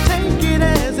 I'm gonna take it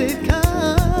as it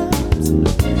comes.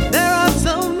 There are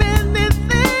so many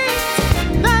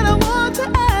things that I want to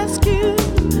ask you.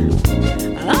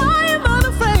 I am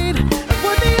unafraid of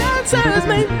what the answers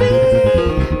may be.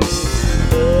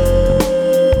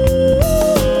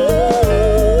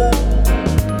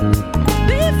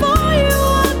 Before you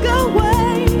walk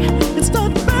away and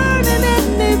start burning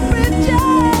any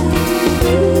bridges,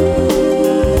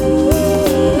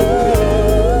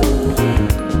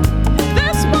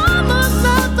 this woman's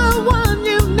not the one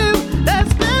you knew.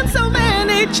 There's been so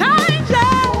many changes.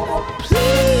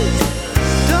 Please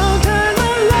don't turn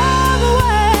my love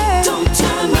away. Don't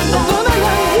turn my I'm love gonna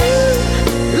love you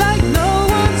like no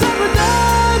one's ever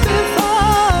done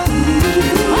before.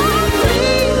 Oh,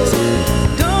 please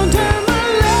don't turn my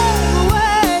love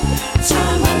away.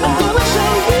 Turn my I'm love gonna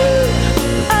show you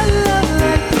I love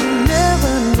like you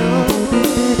never know.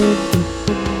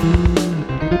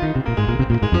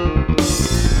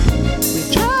 We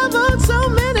traveled so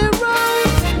many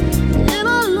roads in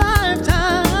a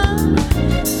lifetime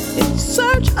in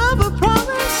search of a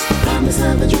promise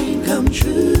of a dream come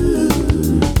true.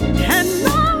 And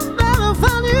now that I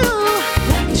found you,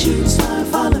 like a shooting star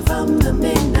falling from the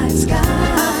midnight sky,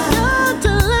 I've got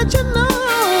to let you know.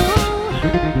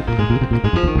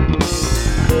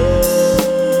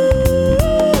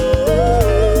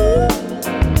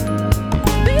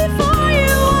 Before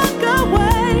you walk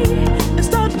away and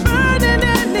start burning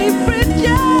any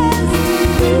bridges,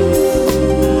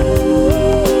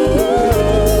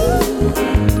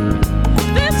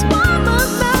 this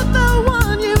woman's not the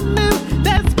one you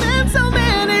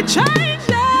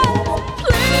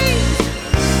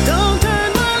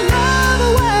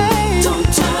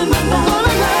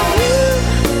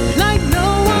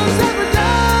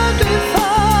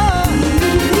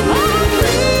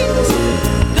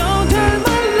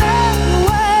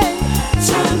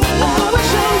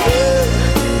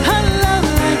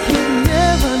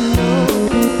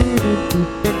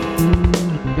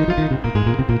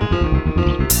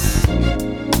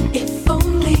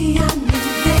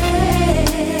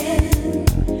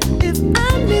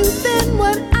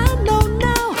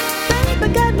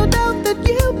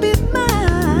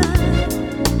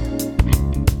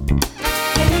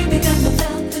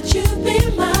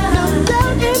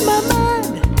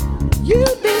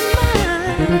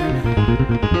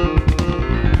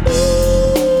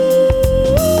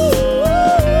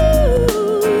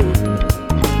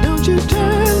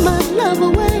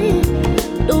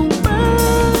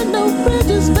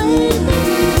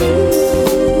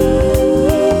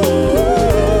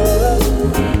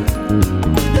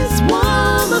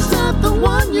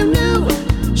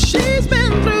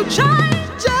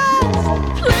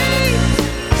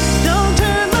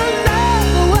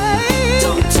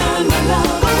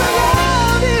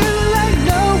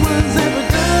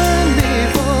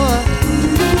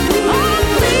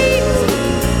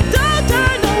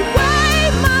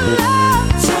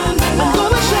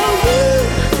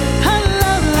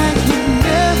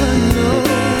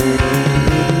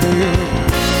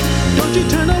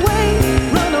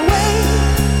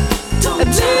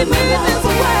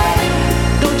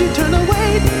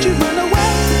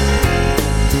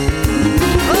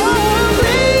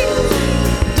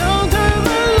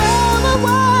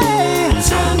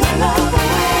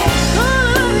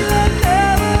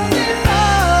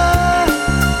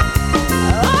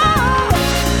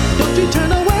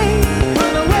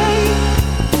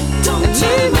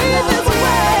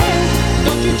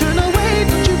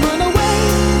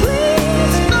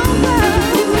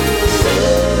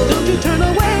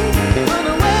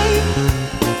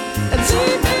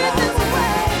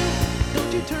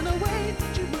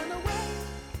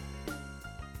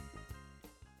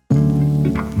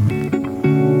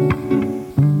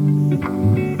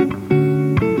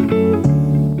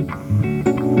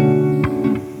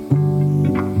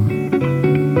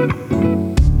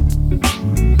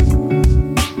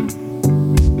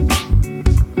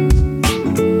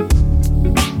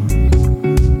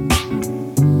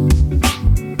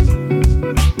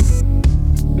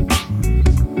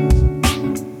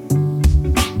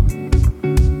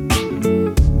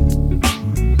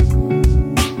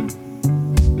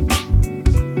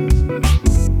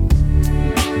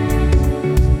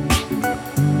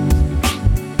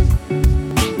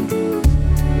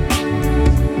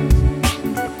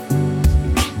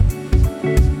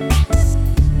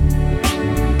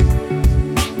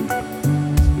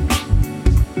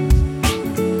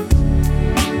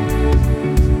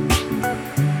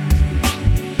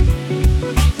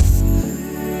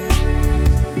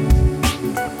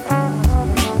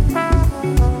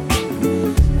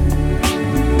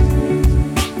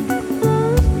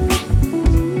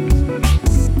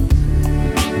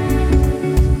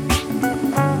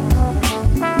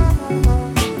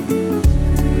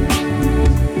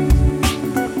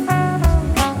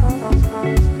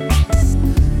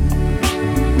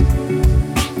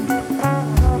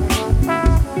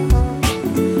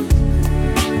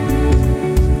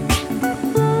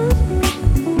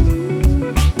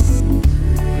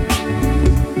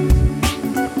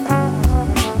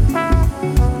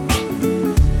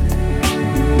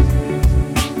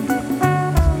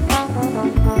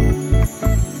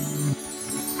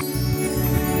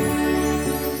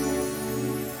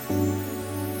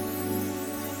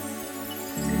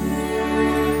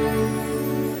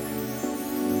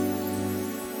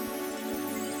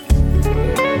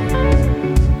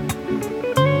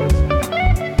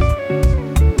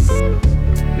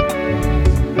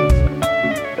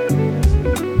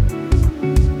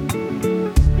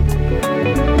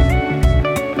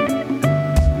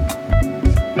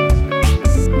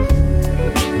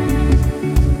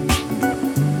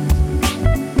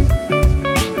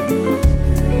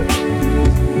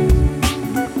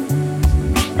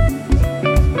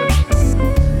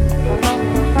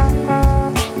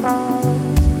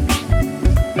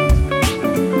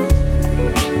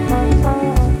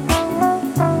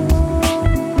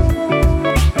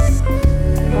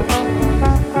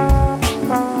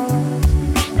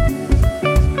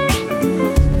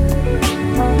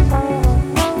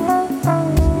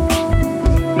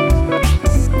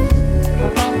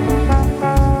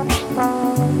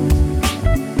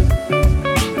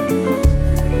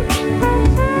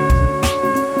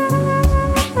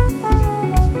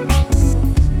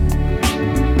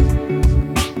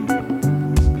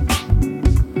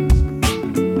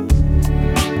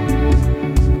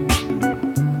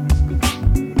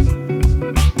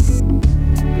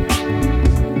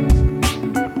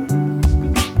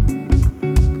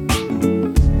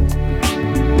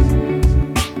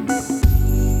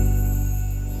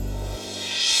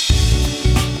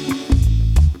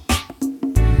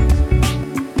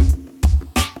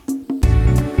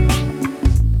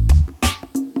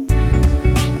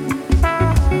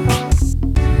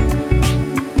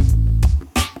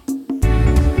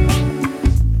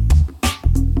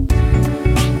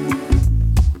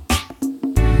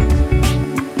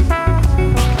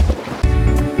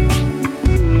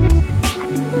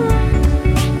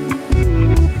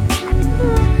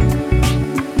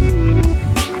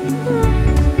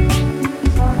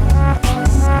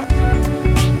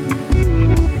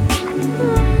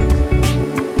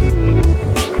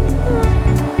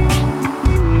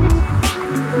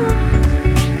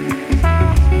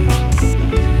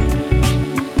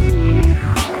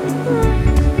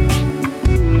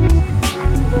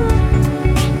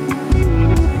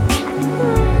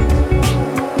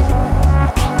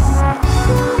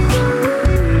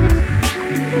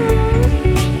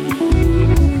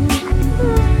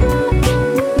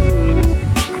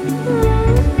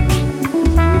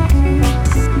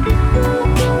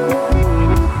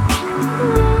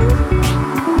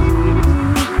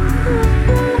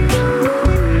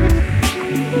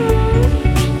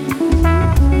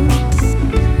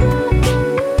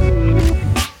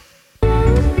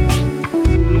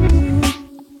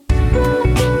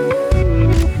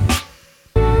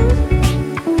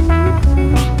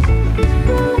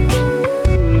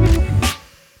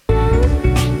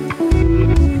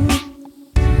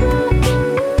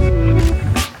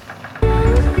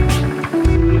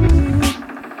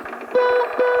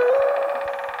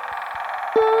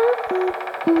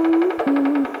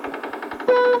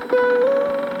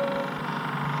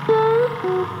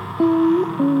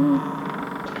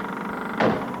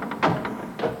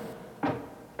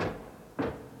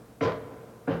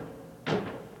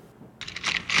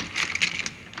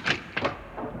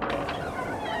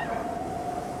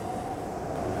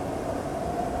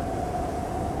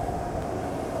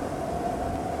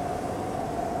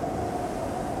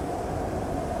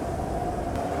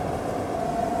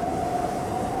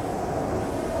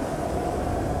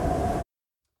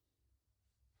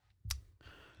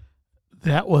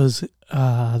That was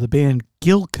the band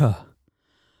Gilka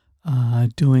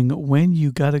doing When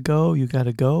You Gotta Go, You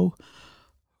Gotta Go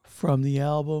from the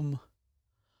album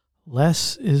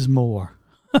Less is More.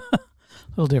 A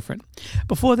little different.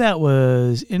 Before that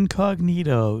was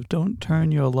Incognito, Don't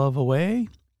Turn Your Love Away.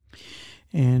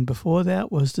 And before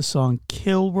that was the song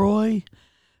Kilroy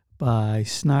by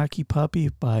Snarky Puppy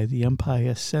by the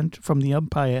from the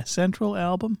Empire Central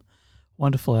album.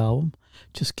 Wonderful album.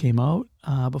 Just came out.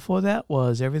 Before that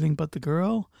was Everything But the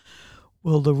Girl,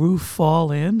 Will the Roof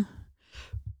Fall In?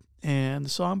 And the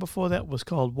song before that was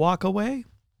called Walk Away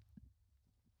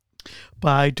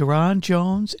by Duran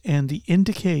Jones and the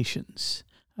Indications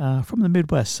from the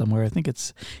Midwest somewhere. I think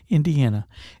it's Indiana.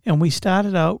 And we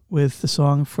started out with the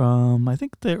song from, I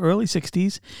think, the early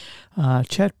 60s,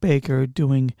 Chet Baker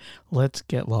doing Let's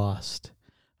Get Lost.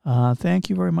 Thank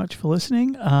you very much for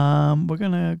listening. We're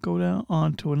going to go down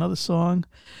on to another song.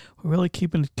 We're really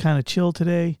keeping it kind of chill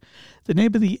today. The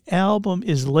name of the album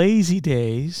is Lazy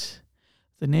Days.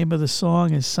 The name of the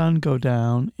song is Sun Go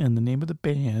Down. And the name of the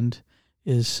band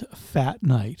is Fat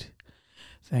Night.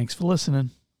 Thanks for listening.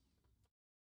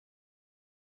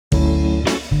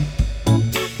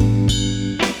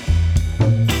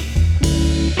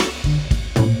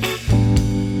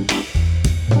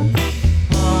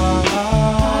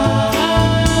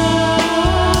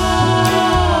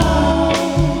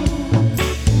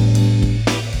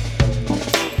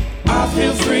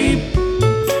 Feel free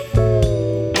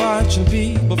watching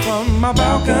people from my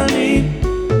balcony,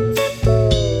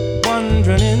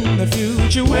 wondering in the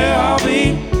future where I'll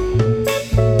be,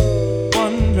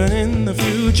 wondering in the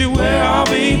future where I'll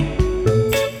be.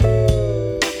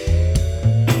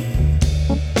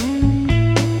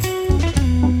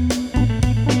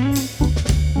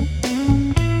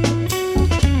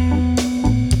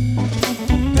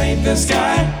 Paint the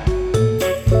sky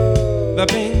the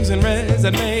pinks and reds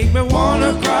that make me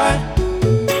wanna cry.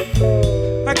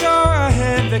 I go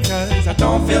ahead because I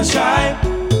don't feel shy.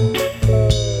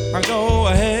 I go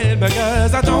ahead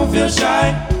because I don't feel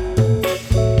shy.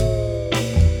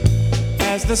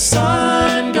 As the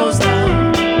sun goes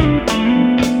down,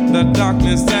 the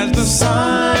darkness as the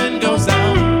sun goes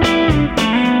down.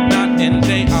 Night and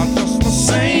day are just the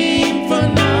same for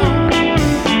now.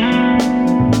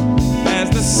 As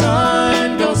the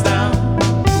sun goes down,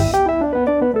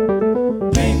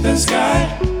 the sky,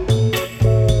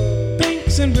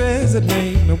 pinks and reds that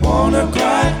make me wanna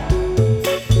cry.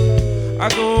 I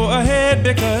go ahead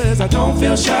because I don't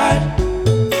feel shy.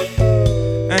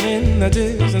 And in the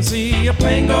distance see a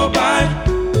plane go by.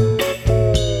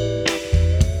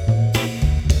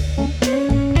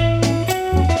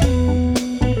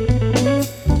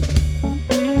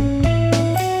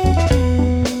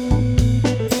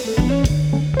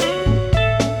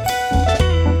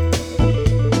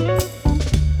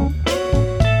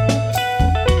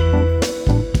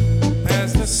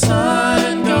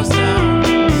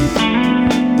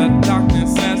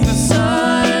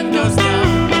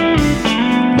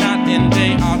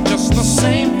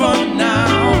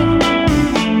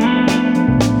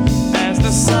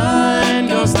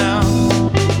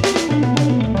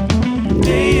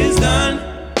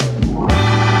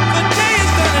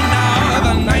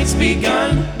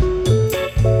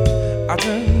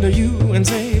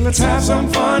 Let's have some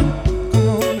fun. Come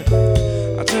on.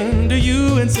 I turn to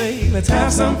you and say, let's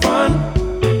have some fun.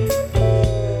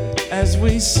 As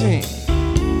we sing,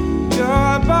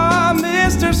 goodbye,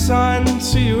 Mr. Sun.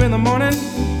 See you in the morning.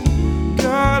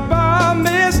 Goodbye,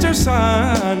 Mr.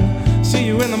 Sun. See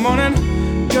you in the morning.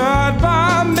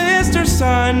 Goodbye, Mr.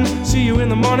 Sun. See you in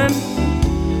the morning.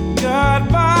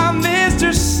 Goodbye,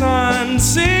 Mr. Sun.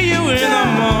 See you in the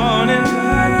morning.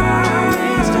 Goodbye,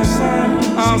 Mr. Sun.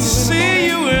 I'll see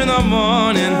you in the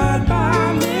morning.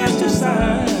 Goodbye, Mr.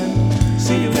 Sun.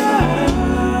 See you in the morning.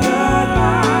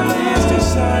 Goodbye, Mr.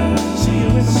 Sun. See you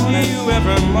in the morning. See you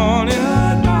every morning.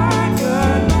 Goodbye,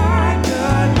 goodbye,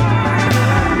 goodbye,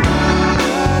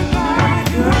 goodbye,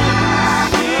 goodbye.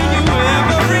 See you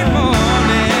every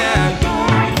morning.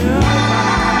 Goodbye, goodbye,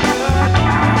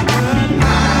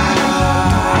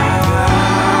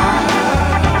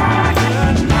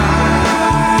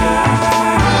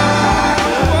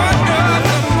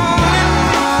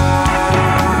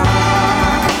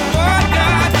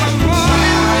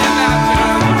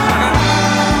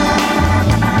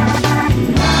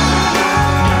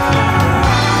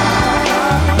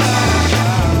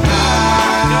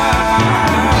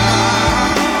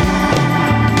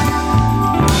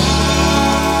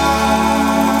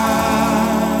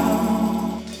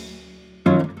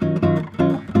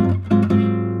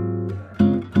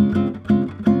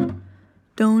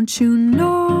 Don't you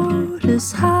notice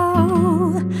is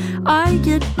how I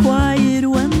get quiet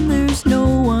when there's no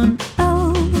one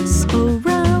else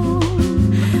around.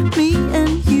 Me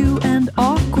and you and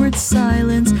awkward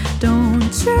silence.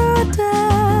 Don't you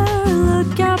dare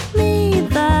look at me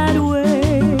that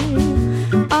way.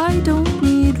 I don't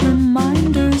need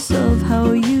reminders of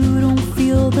how you don't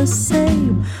feel the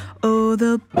same. Oh,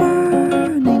 the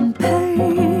burning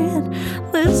pain,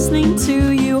 listening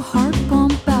to you heart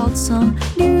pump out some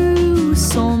new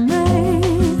soulmate.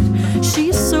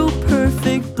 She's so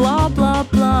perfect, blah, blah,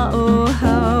 blah. Oh,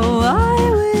 how I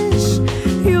wish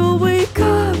you'll wake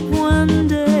up one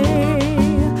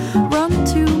day. Run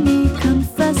to me,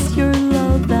 confess your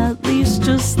love, at least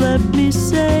just let me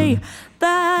say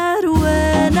that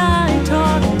when I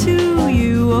talk to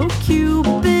you, oh,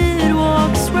 Cupid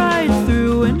walks right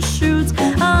through and shoots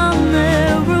an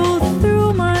arrow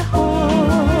through my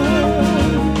heart.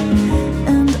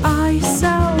 And I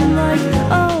sound like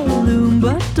a loon,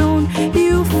 but don't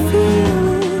you feel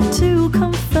it to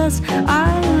confess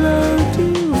I loved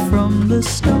you from the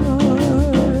start?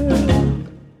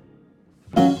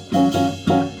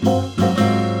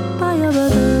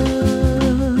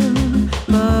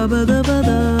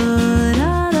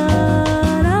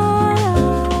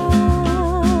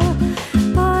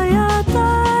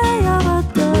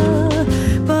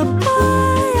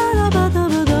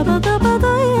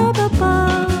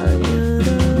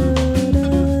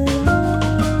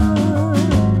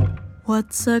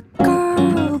 What's a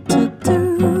girl to do,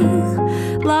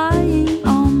 lying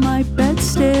on my bed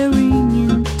staring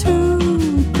into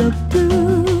the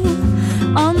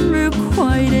blue?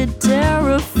 Unrequited,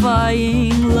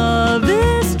 terrifying love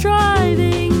is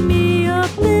driving me a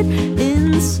bit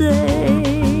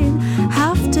insane.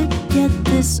 Have to get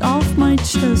this off my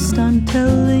chest, I'm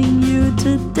telling you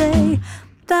today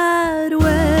that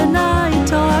when I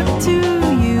talk to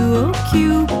you, oh,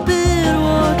 Cupid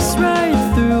walks right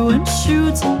through and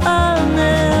shoots an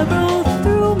arrow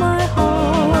through my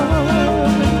heart.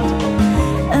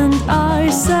 And I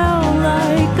sound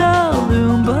like a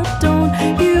loon, but don't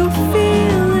you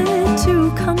feel it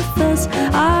to confess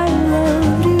I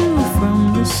loved you from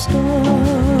the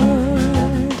start?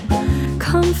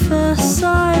 Confess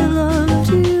I loved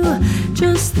you,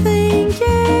 just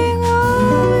thinking of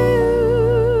you.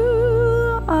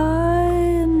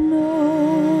 I know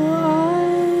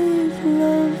I've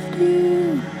loved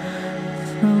you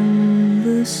from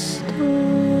the start.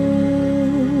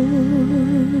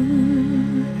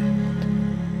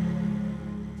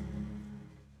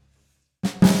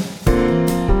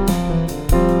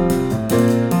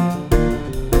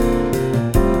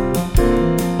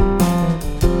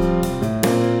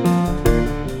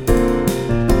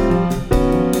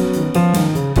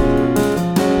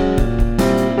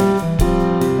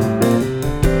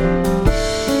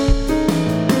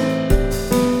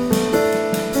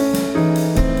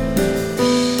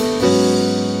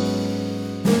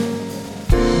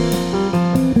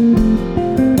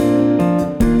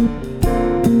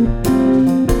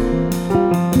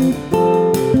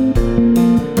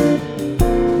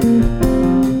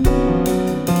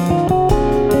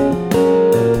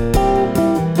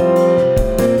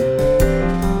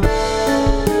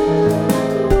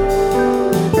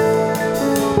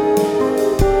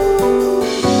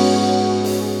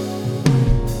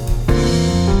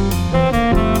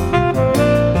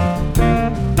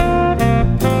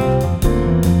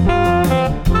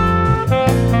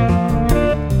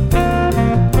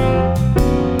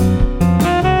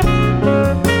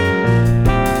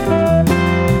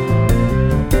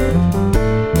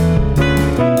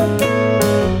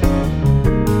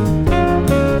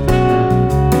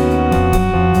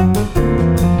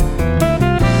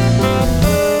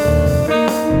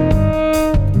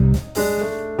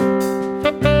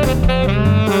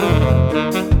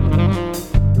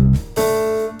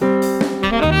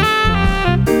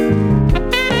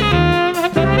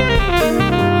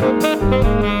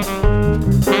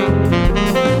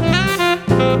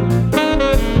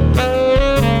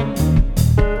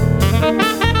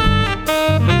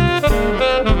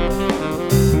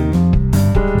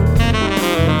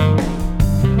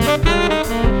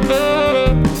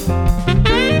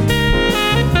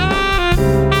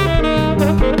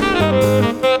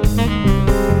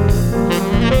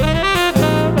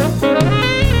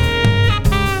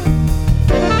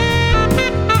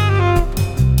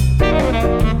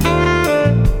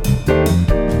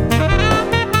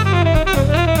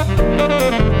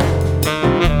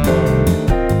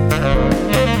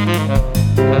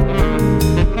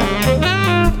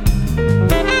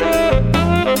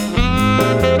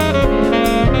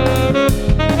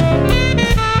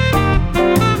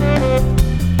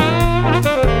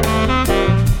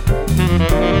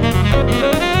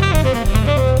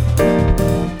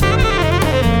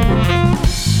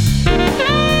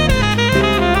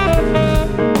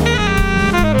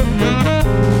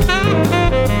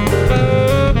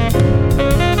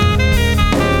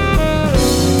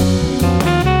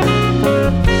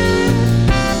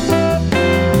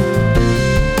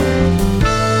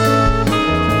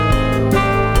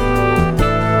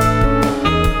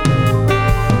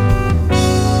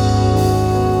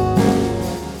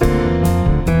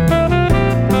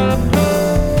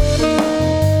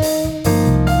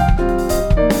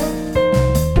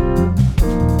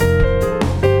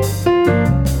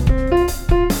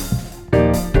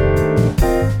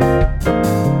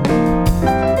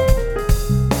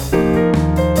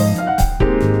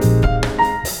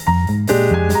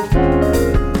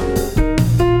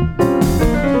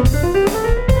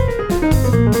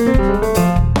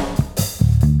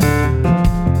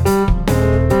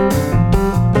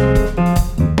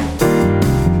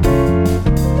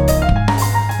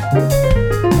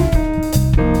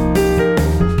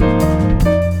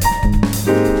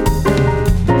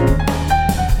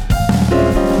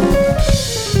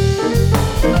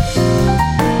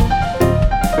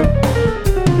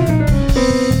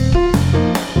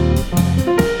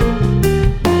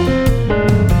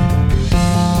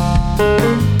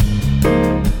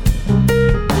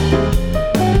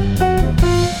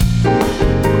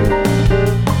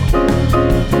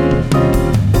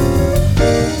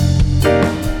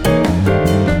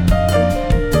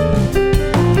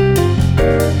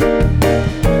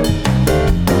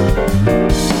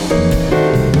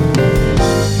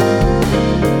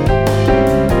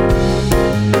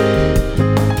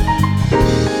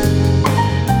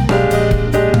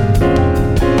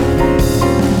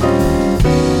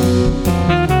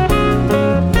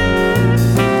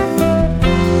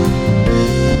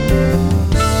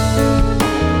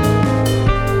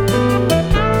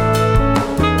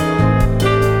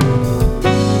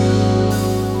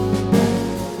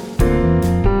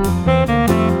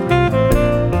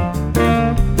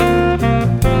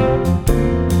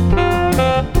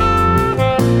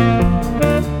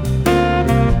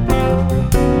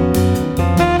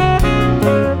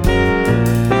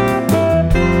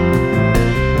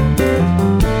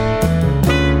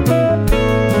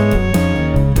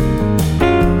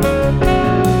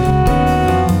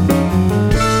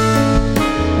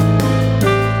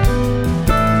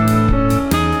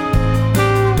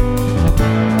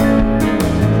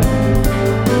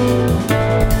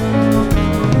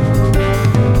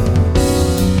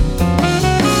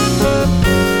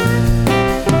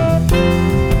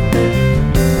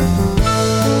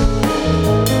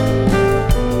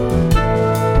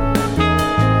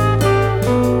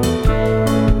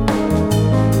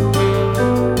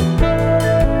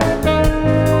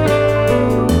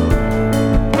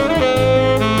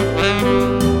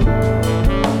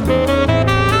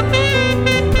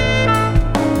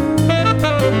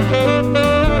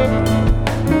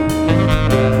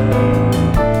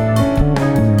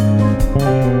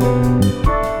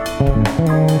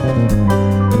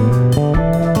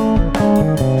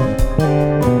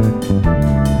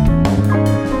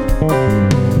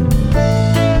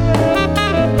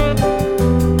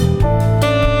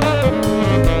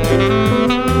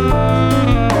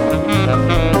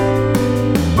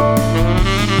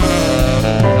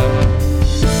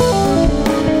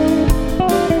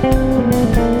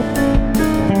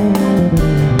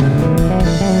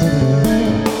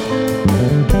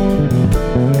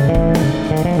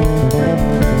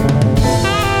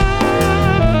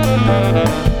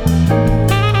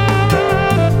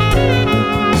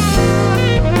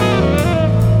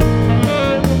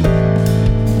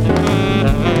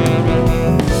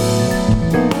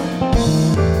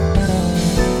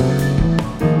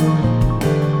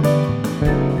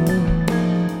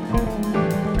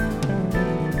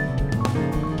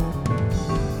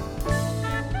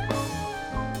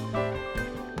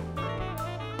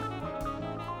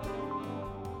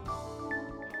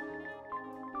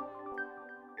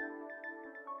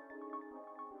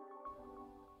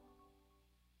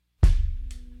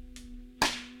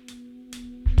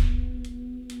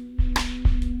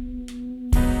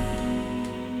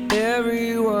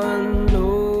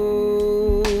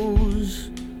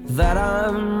 that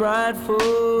I'm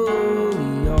rightfully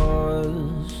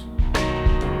yours.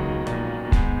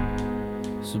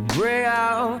 So bring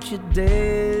out your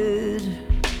dead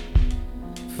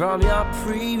from your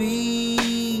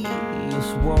previous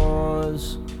wars.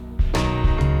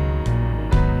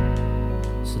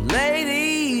 So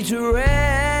lady to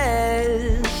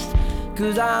rest,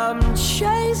 'cause I'm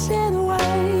chasing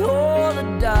away all the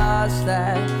dust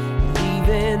that you're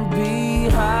leaving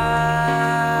behind.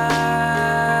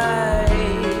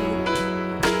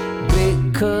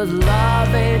 Because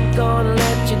love ain't gonna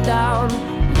let you down.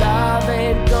 Love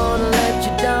ain't gonna let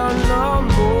you down no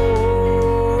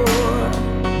more.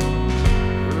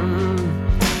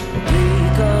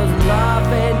 Because love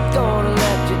ain't gonna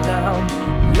let you down.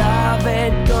 Love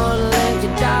ain't gonna let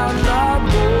you down no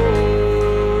more.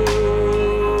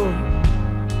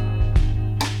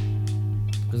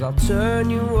 'Cause I'll turn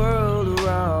your world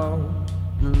around,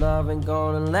 and love ain't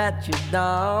gonna let you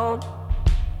down.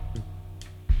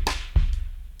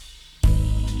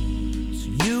 So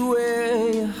you wear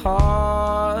your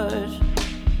heart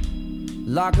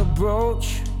like a brooch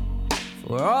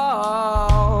for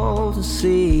all to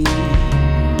see,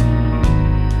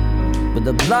 but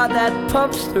the blood that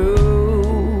pumps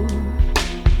through,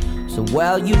 so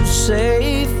well you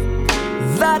save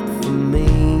that for me.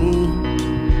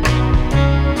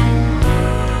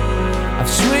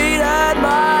 I've sweetened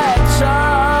my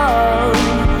tongue,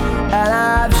 and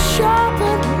I've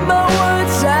sharpened my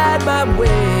words and my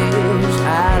ways,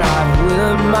 and I've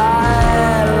lived my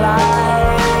lies.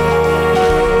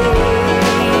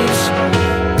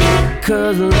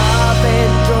 Because love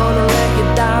ain't gonna let you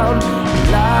down.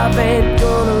 Love ain't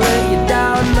gonna let you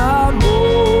down no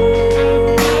more.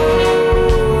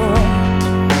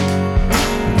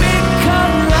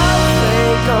 Because love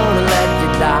ain't gonna let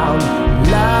you down.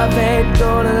 Love ain't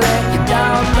gonna let you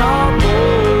down no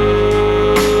more.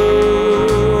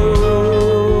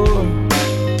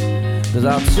 'Cause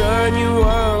I'll turn your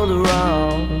world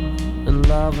around, and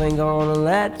love ain't gonna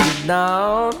let you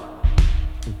down.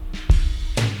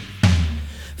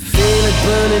 Feel it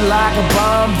burning like a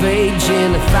bomb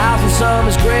raging, 1,000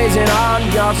 summers grazing on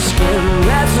your skin,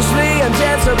 restlessly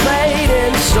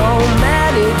anticipating so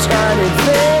many turning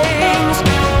things.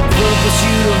 The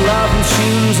pursuit of love and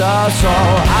choose us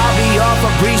all. I'll be off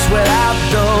a breeze without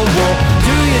the wall.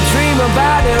 Do you dream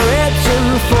about it rich and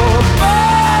full?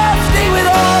 Bursting with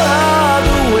all of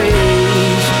the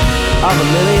ways of a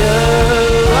million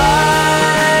lives.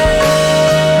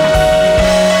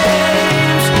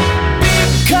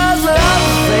 Because love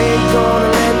ain't gonna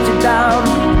let you down.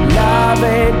 Love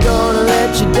ain't gonna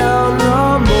let you down no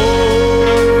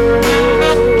more.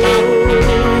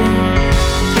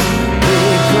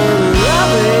 Because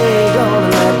love ain't gonna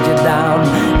let you down.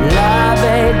 Love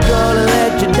ain't gonna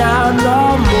let you down no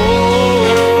more.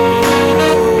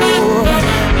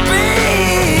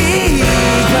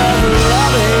 Because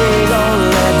love ain't gonna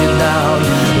let you down.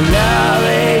 Love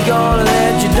ain't gonna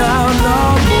let you down no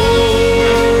more.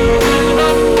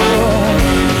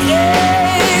 Yeah,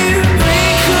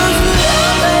 because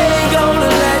love ain't gonna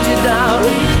let you down.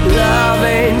 Love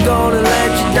ain't gonna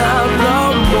let you down no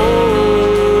more.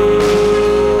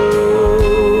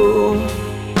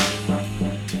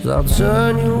 'Cause I'll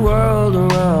turn your world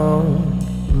around.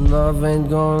 Love ain't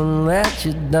gonna let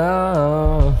you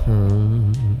down.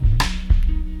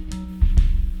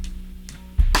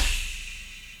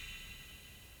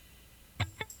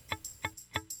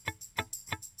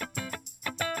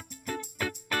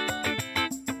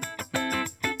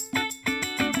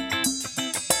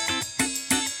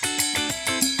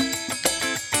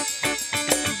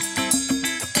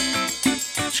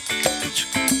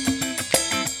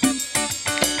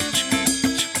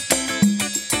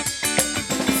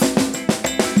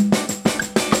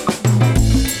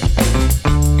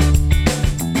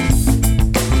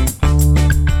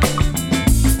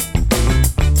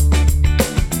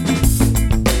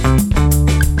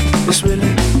 It's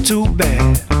really too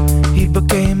bad. He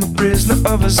became a prisoner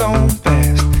of his own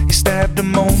past. He stabbed a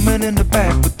moment in the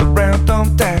back with the round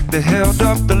thumbtack that held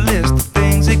up the list of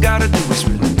things he gotta do. It's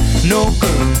really no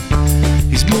good.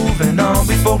 He's moving on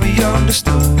before he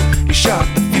understood. He shot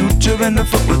the future in the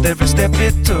foot with every step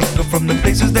it took. And from the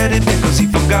places that he'd been, 'cause he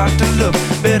forgot to look.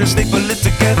 Better staple it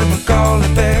together and call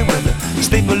it bad weather.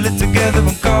 Staple it together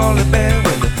and call it bad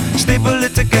weather. Staple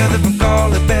it together and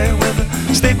call it bad weather.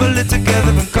 Staple it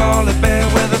together and call it bad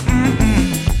weather.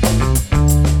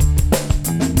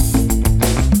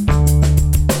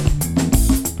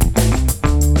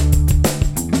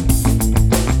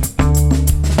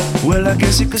 Well, I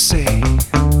guess you could say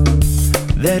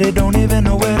that he don't even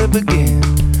know where to begin.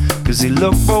 Cause he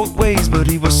looked both ways, but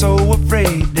he was so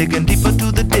afraid, digging deeper to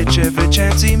the ditch every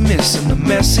chance he missed and the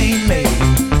mess he made.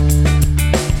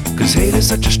 Cause hate is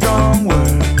such a strong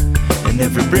word, and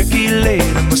every brick he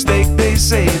laid a mistake. They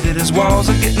say that his walls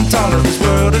are getting taller, his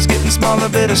world is getting smaller.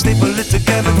 Better staple it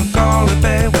together and call it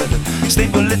bad weather.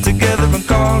 Staple it together and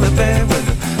call it bad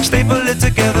weather. Staple it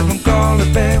together and call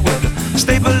it bad weather.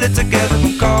 Staple it together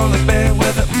and call it bad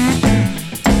weather.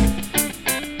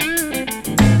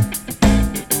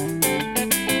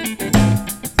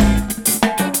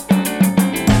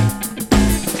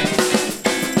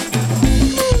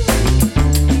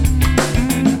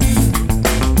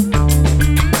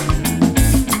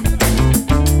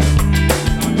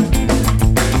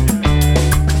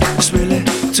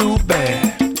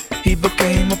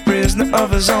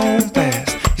 Of his own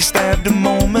past, he stabbed a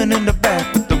moment in the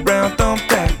back with the round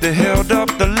thumbtack that held up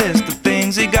the list of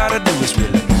things he gotta do. Is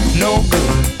really no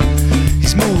good.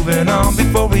 He's moving on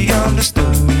before he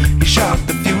understood. He shot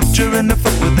the future in the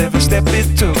foot with every step he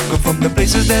took, or from the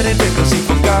places that he did, cause he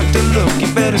forgot to look.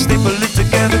 You better staple it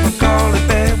together and call it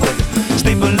bad weather.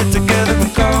 Staple it together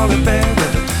and call it bad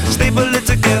weather. Staple it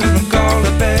together and call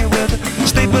it bad weather.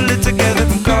 Staple it together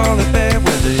and call it bad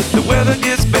weather. If the weather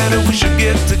gets better, we should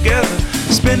get together.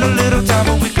 Spend a little time,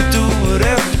 but we could do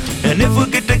whatever. And if we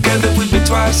get together, we'll be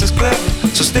twice as clever.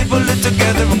 So staple it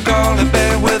together and call it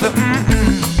bad weather.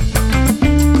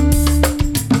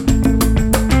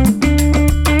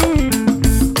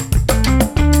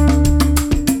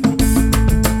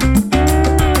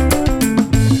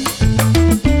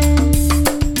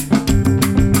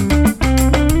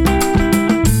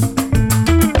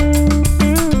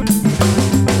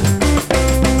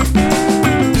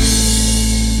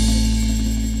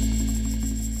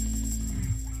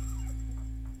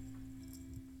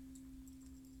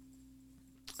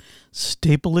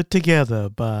 Staple It Together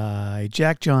by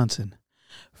Jack Johnson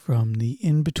from the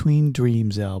In Between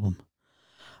Dreams album.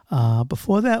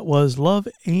 Before that was Love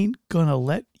Ain't Gonna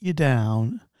Let You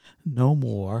Down No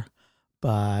More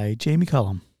by Jamie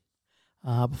Cullum.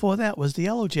 Before that was the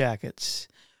Yellow Jackets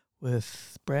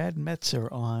with Brad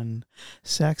Metzer on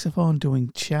saxophone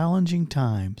doing Challenging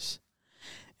Times.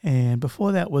 And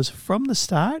before that was From the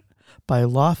Start by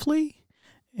Loftley.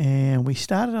 And we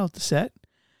started out the set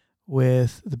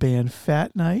with the band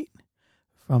Fat Night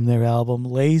from their album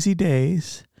Lazy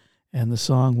Days, and the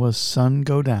song was Sun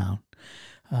Go Down.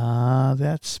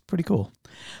 That's pretty cool.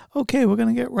 Okay, we're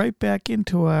going to get right back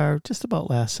into our just about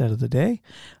last set of the day,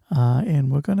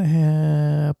 and we're going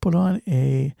to put on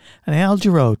an Al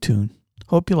Jarreau tune.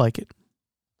 Hope you like it.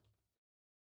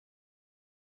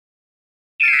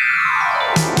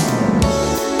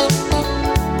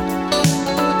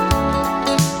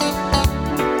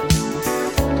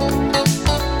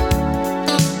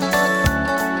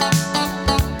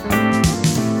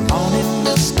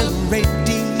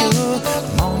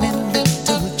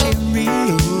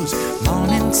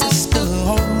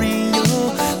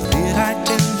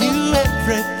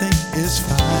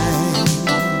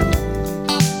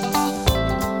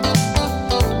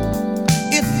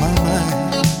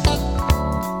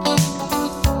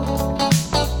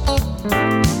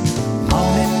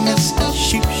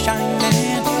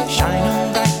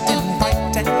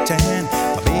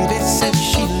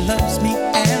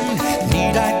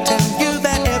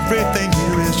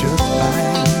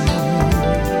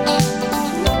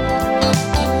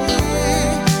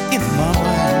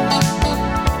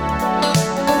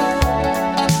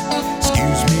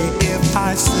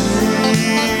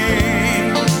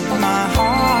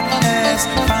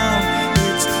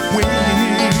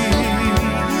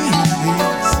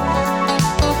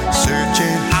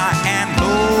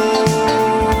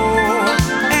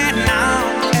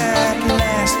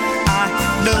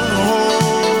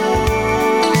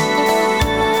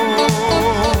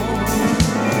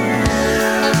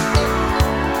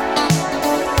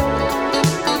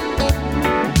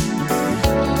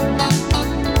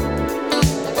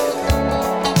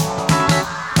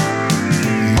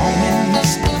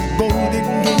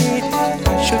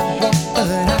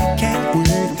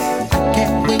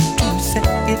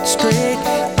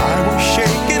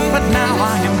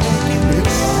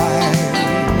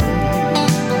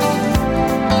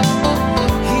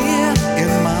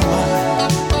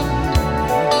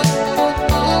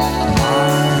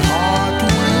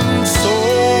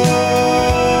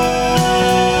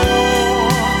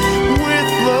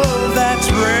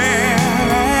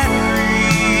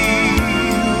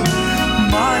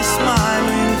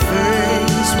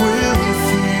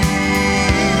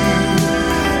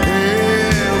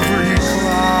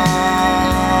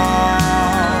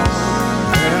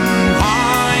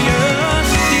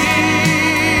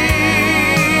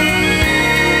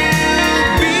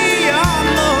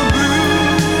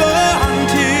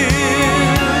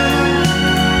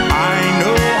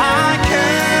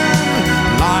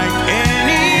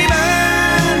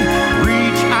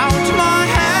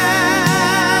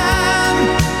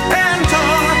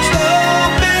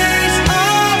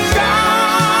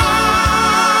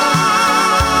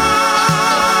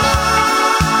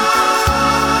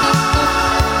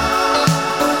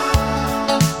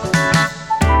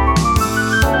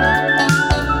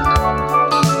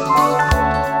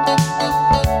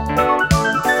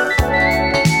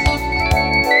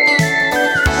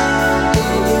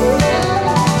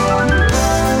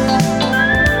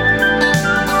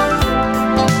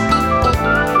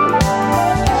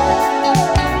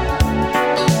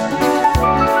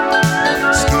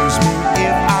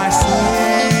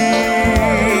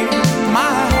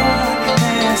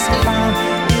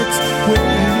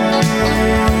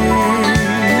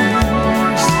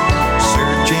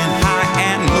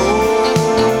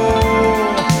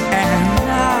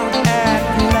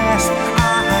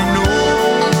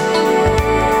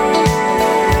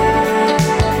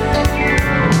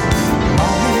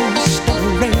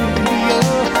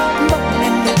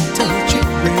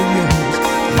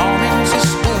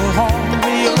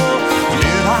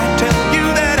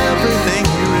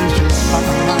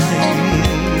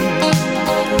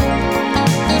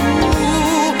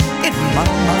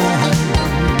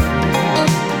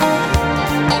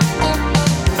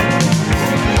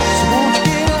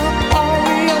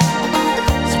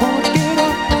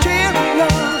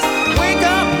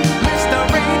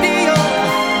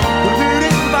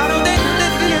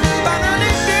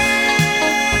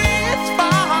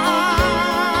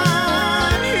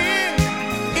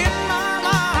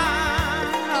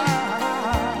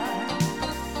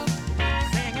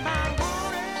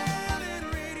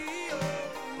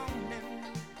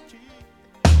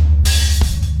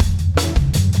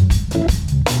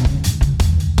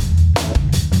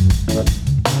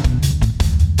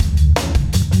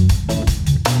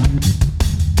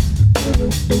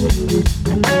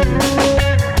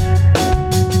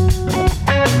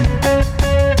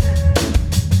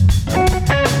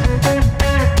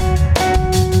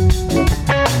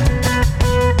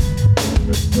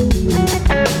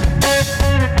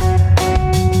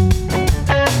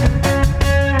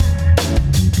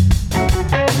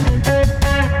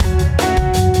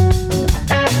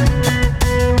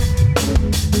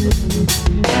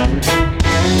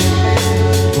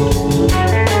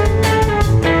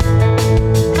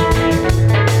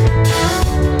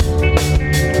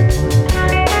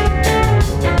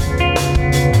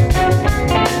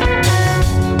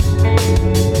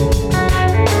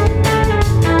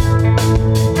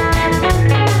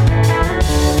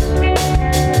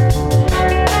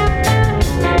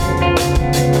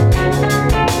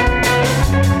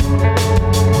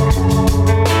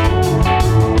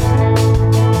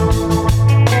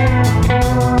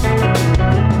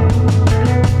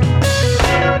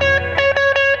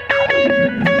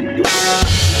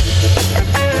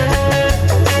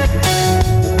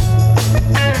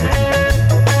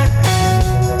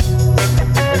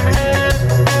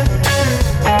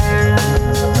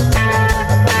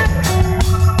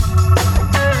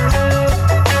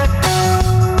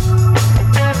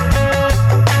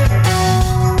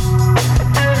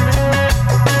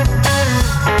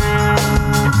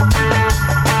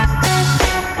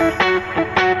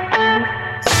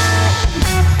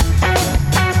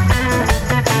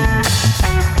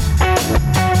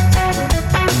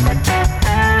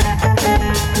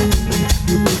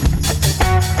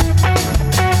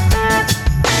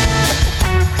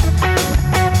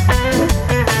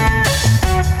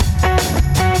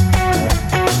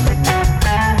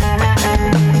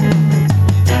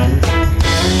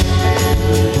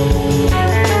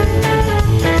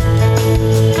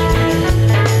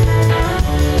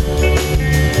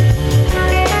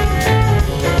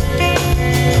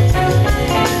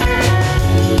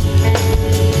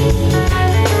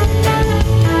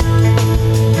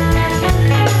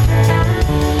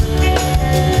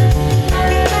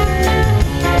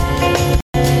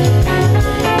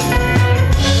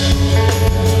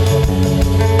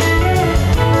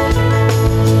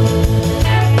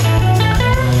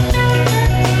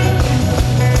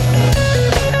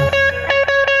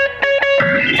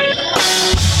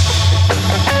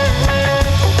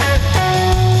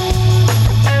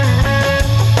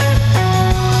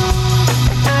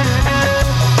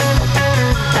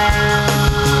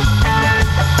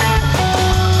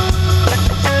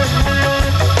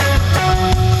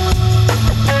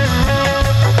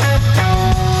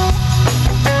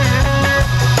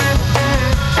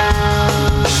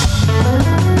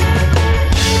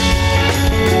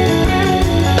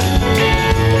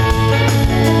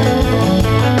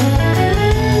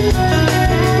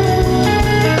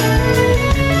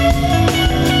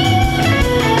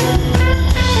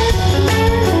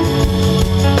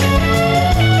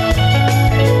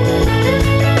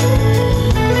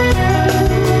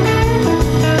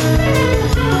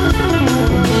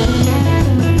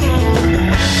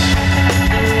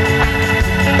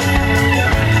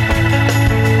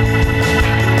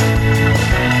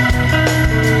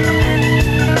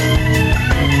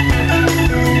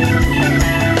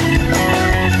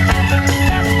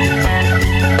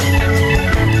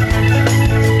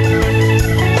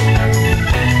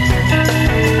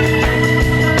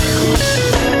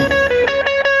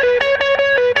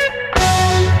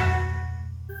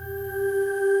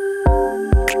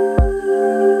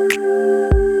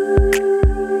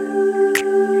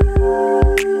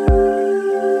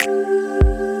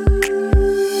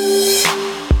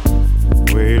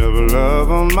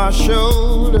 love on my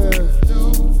shoulder.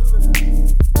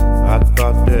 I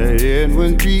thought that it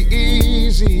would be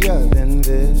easier than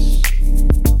this.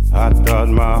 I thought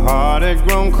my heart had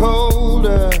grown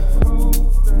colder,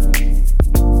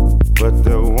 but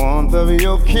the warmth of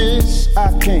your kiss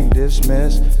I can't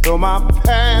dismiss. Though my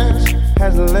past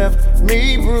has left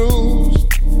me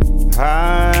bruised,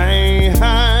 I ain't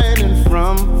hiding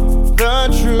from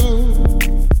the truth.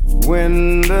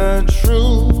 When the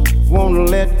truth won't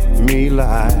let me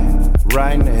lie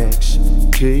right next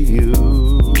to you.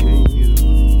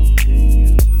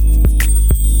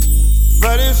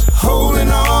 But it's holding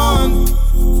on,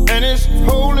 and it's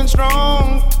holding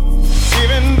strong.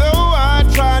 Even though I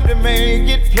tried to make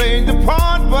it, played the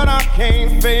part, but I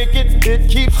can't fake it. It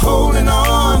keeps holding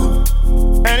on,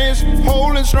 and it's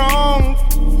holding strong.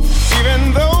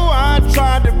 Even though I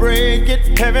tried to break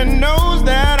it, heaven knows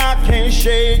that I can't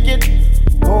shake it.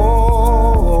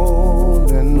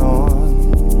 Holding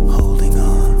on, holding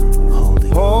on,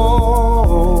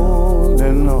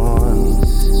 holding on.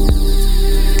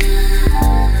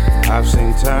 I've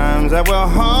seen times that were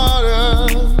harder.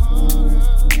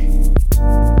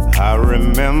 I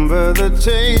remember the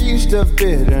taste of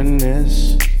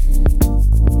bitterness.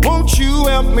 Won't you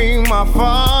help me, my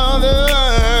Father?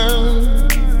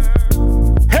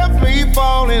 Help me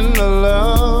fall in the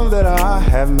love that I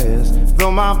have missed.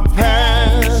 Though my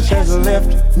past has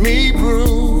left me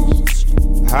bruised,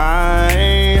 I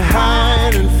ain't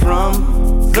hiding from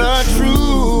the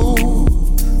truth.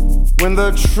 When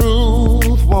the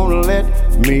truth won't let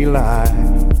me lie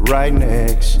right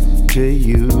next to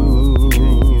you.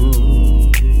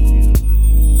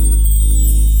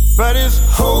 But it's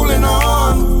holding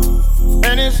on,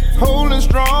 and it's holding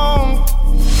strong.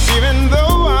 Even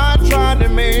though I tried to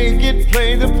make it,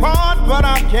 play the part, but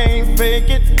I can't fake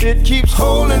it. It keeps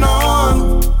holding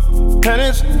on, and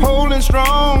it's holding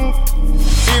strong.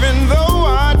 Even though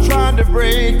I tried to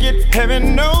break it,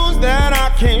 heaven knows that I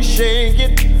can't shake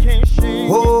it.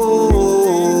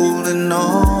 Holding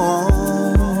on,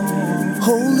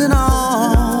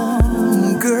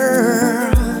 girl.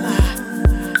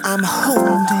 I'm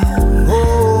holding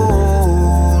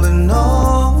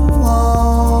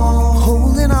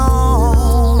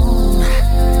on,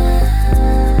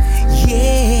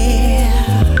 yeah.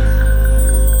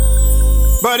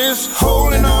 But it's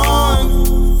holding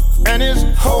on, and it's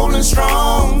holding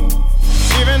strong.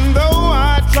 Even though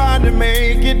I tried to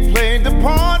make it, played the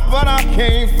part, but I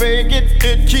can't fake it.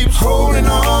 It keeps holding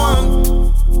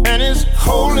on, and it's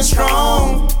holding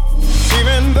strong.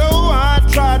 Even though I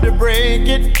tried to break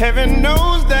it, heaven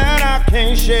knows that I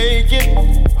can't shake it.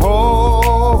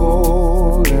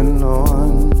 Holding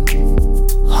on,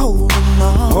 holding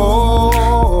on,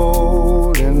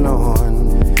 holding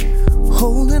on,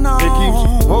 holding on. It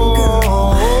keeps holding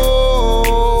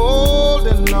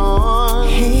on.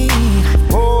 Hey,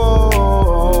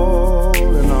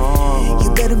 holding on. You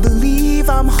better believe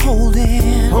I'm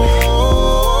holding. Holding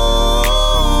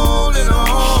on.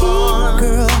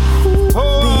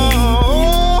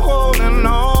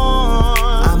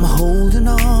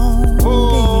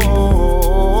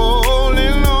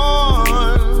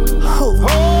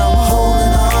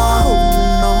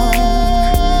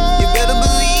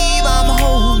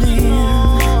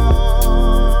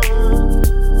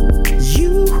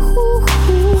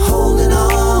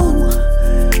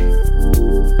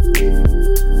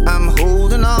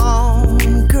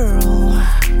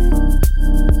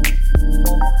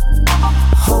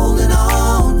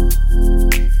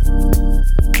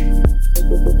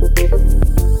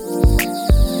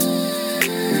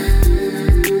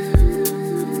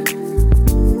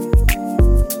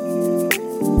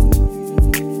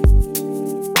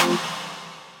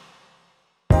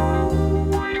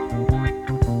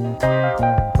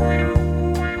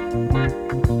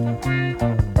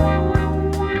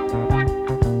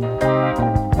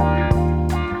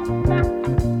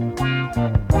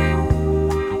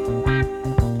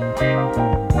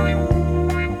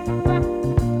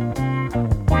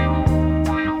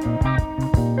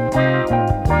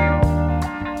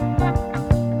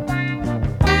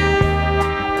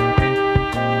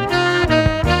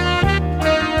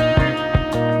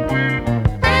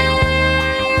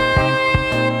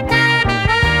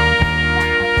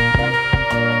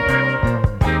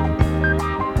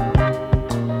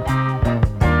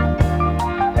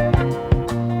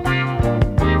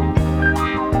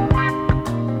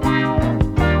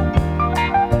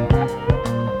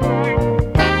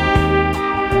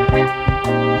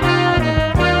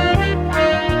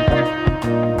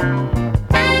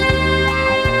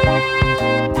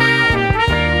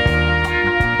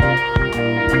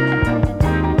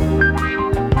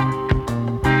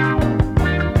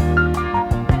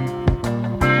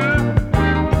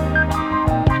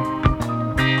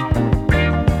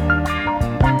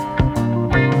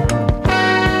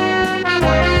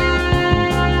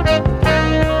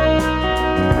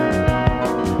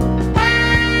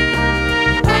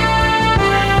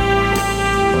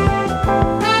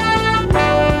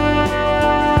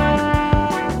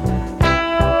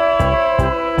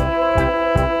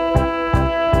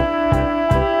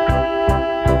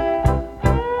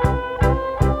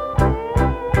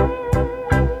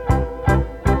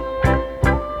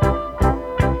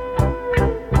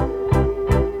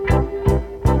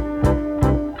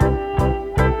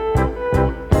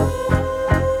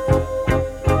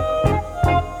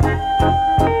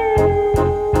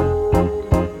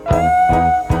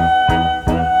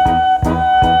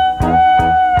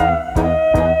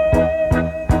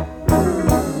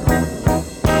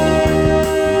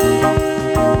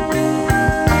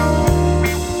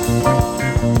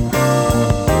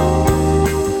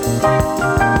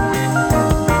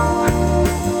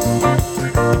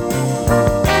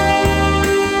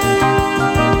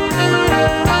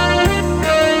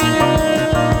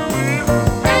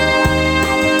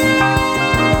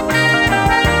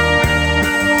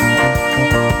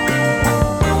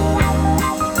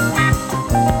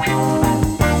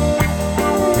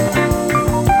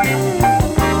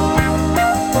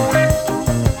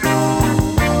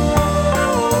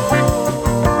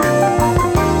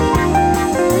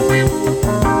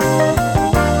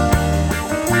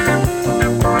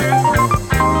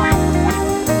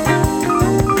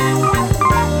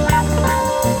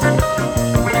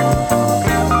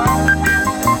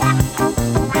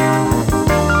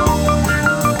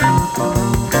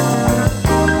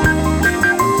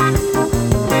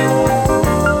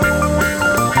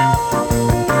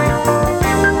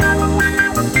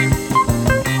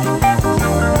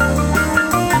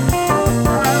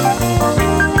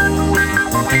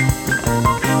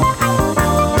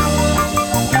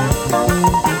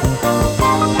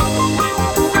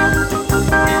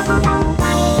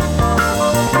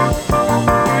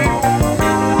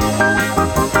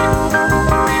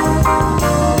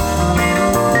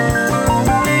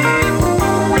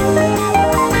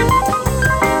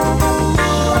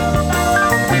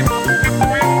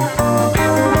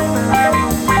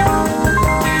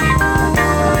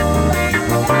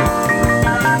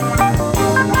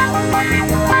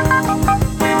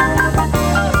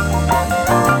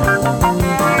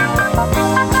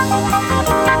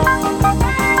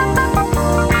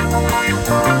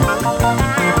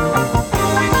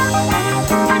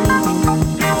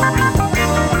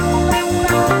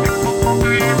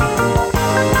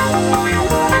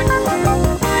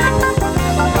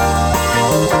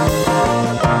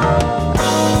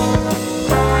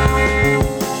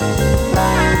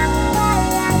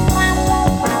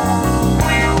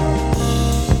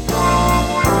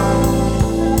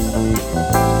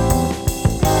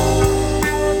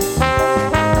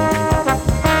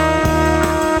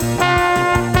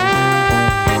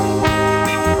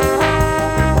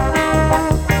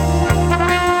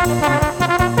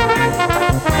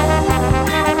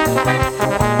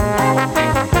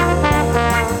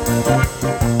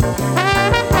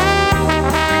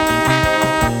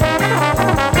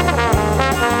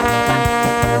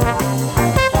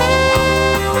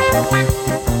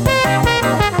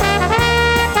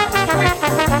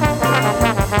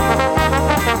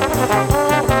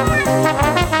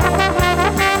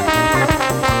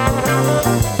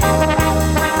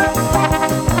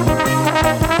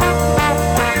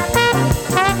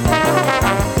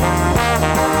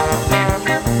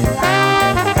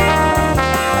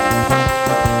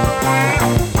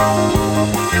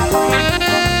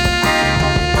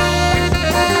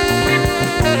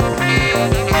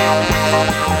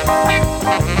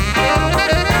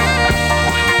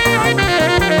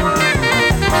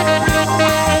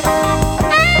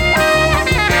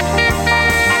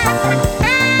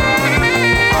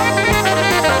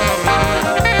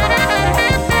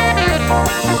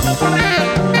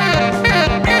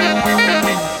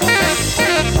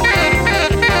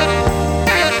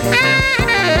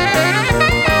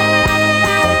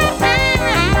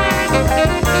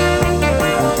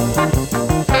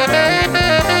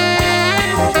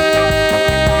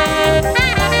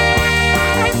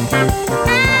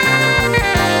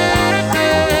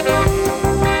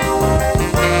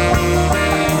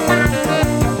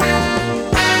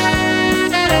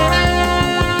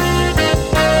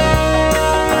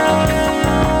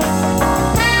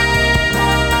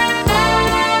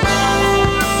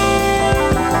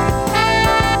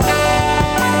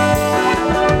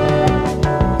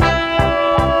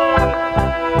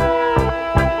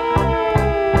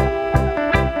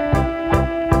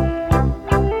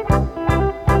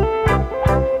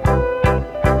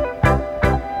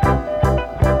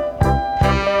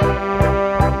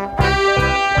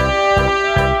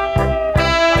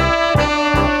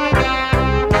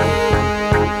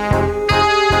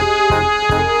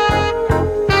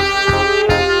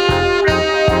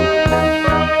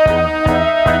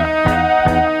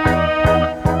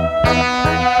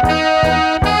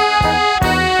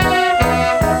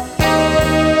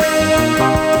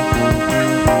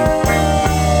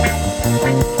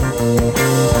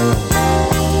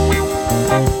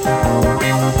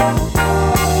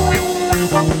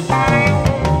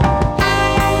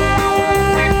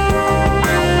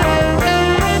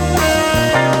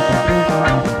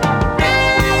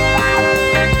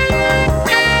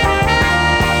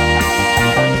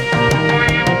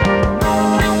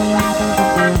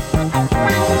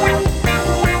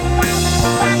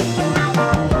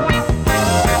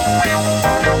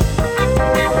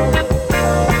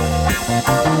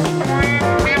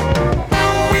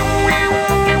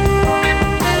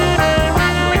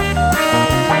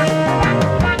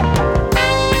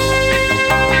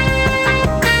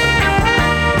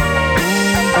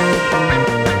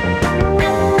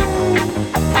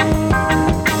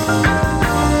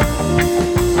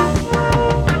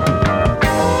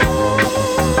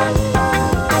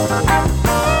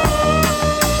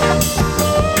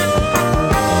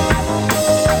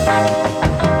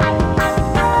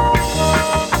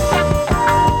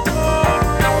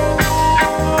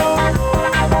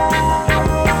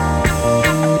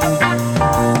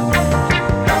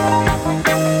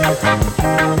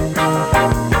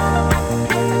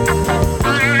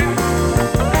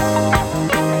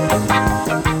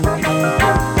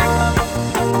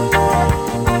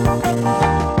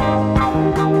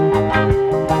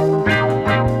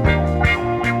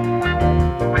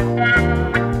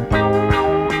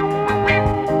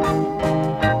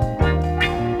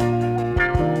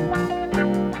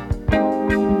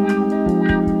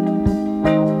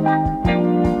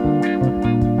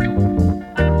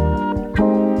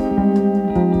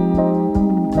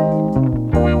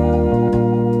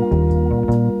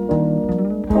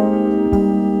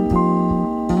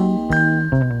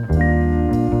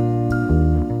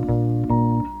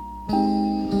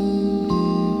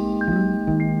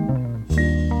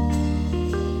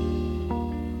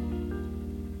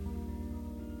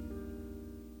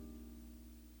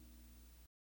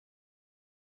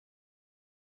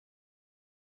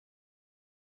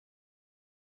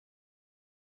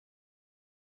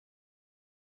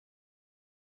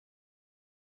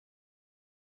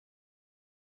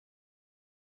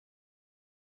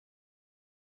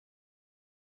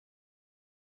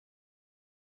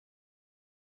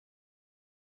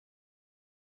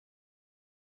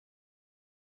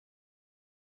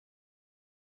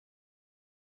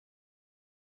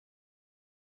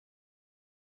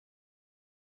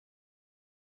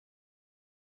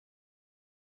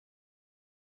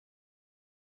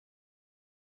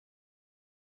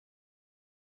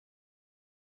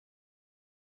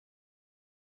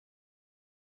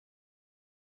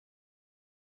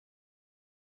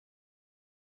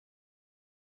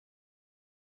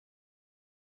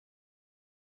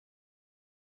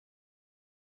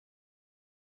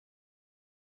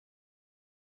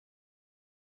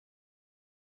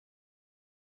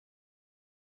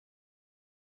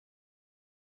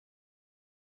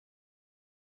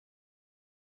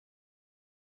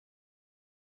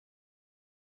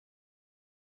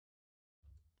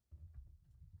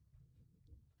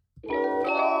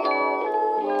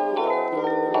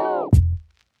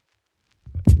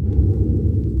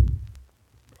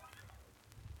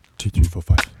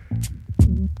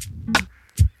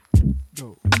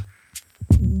 go.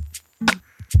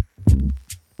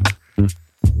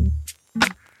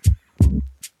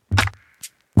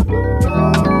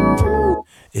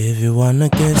 If you wanna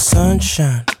get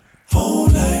sunshine, whole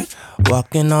night,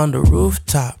 walking on the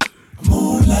rooftop,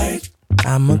 moonlight,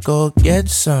 I'ma go get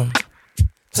some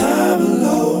time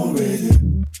alone with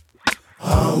you.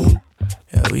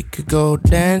 Yeah, we could go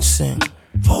dancing,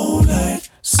 whole night,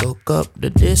 soak up the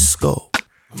disco,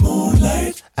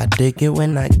 moonlight. I dig it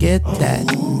when I get that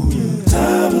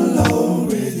time alone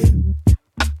with you.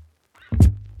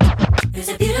 It's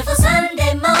a beautiful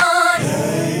Sunday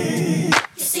morning.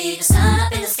 You see the sun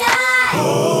up in the sky.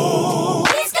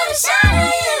 He's gonna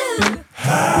shine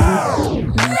on you.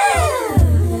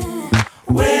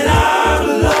 When I'm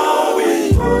alone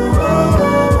with you.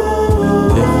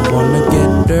 If you wanna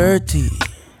get dirty,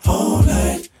 all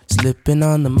night, slipping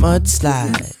on the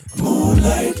mudslide,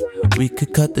 moonlight, we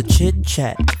could cut the chit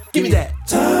chat. Give me that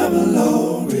time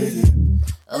alone with you.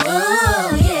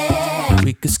 Oh yeah.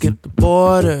 We could skip the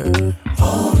border,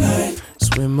 all night,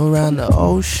 swim around the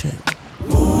ocean,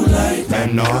 moonlight,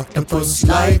 and the octopus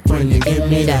like when you give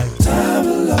me that time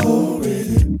alone with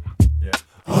you.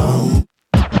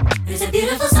 It's a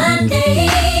beautiful Sunday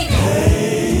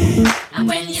evening. And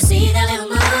when you see the little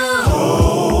moon,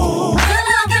 you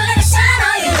know I'm gonna let it shine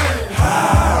on you.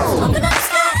 Open up the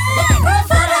sky, let that girl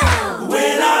fall down.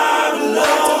 When I'm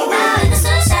alone, out in the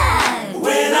sunshine.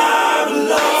 when I'm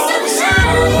alone, It's gonna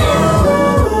shine on you.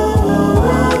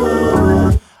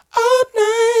 all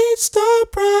night, star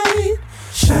bright,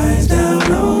 shines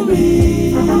down on me.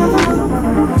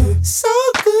 So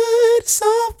good,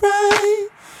 so bright,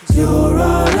 you're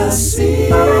all I see.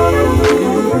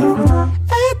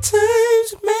 At times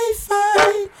you may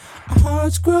find our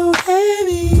hearts grow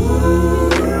heavy.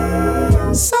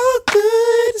 So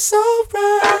good, so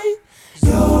bright,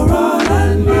 you're all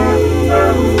I need.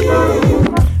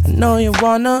 I know you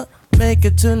wanna make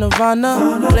it to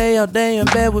Nirvana, lay all day in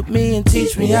bed with me and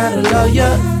teach me how to love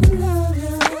ya.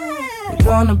 You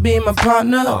wanna be my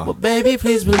partner, but baby,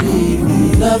 please believe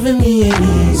me, loving me ain't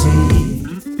easy.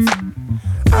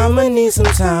 I'ma need some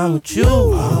time with you.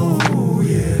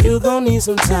 You gon' need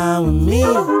some time with me.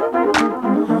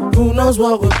 Who knows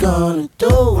what we're gonna do?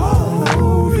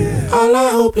 All I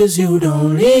hope is you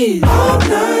don't leave. All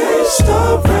night,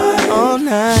 star bright, all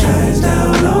night, shines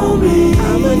down on me.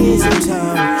 I'ma need some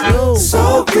time with you.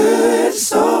 So good,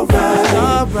 so bright,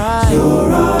 so bright,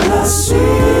 you're all I see.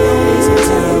 Need some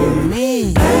time with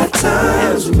me. At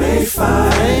times we may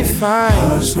find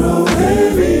hearts grow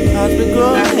heavy, hearts will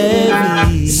grow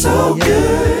heavy. So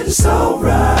good, so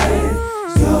bright,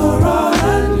 you're all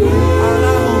I need. All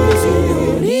I hope is you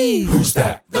don't leave. Who's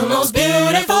that? The most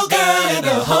beautiful girl in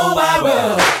the whole wide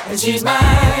world. And she's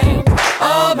mine,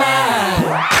 oh mine.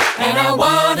 And I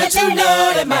want her to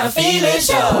know that my feelings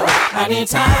show. I need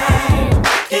time,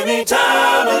 give me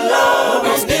time alone. The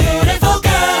most beautiful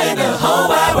girl in the whole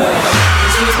wide world.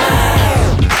 And she's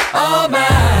mine, oh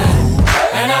mine.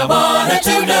 And I want her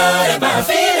to know that my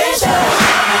feelings show.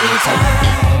 I need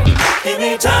time, give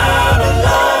me time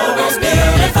alone. The most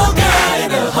beautiful girl in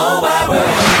the whole wide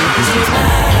world. And she's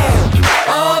mine,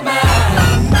 oh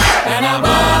mine. And I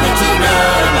want her to know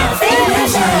that my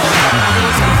feelings show. I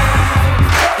need time,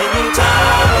 give me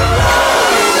time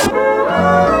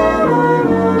alone.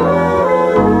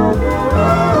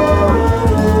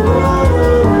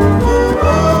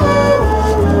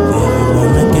 If you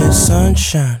wanna get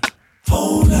sunshine,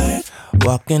 whole night,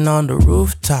 walking on the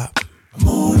rooftop,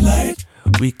 moonlight,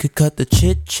 we could cut the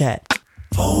chit chat,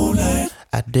 whole night.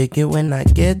 I dig it when I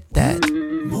get that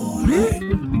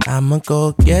moonlight. I'ma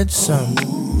go get some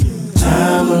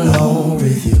time alone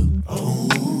with you.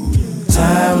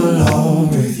 Time alone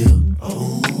with you.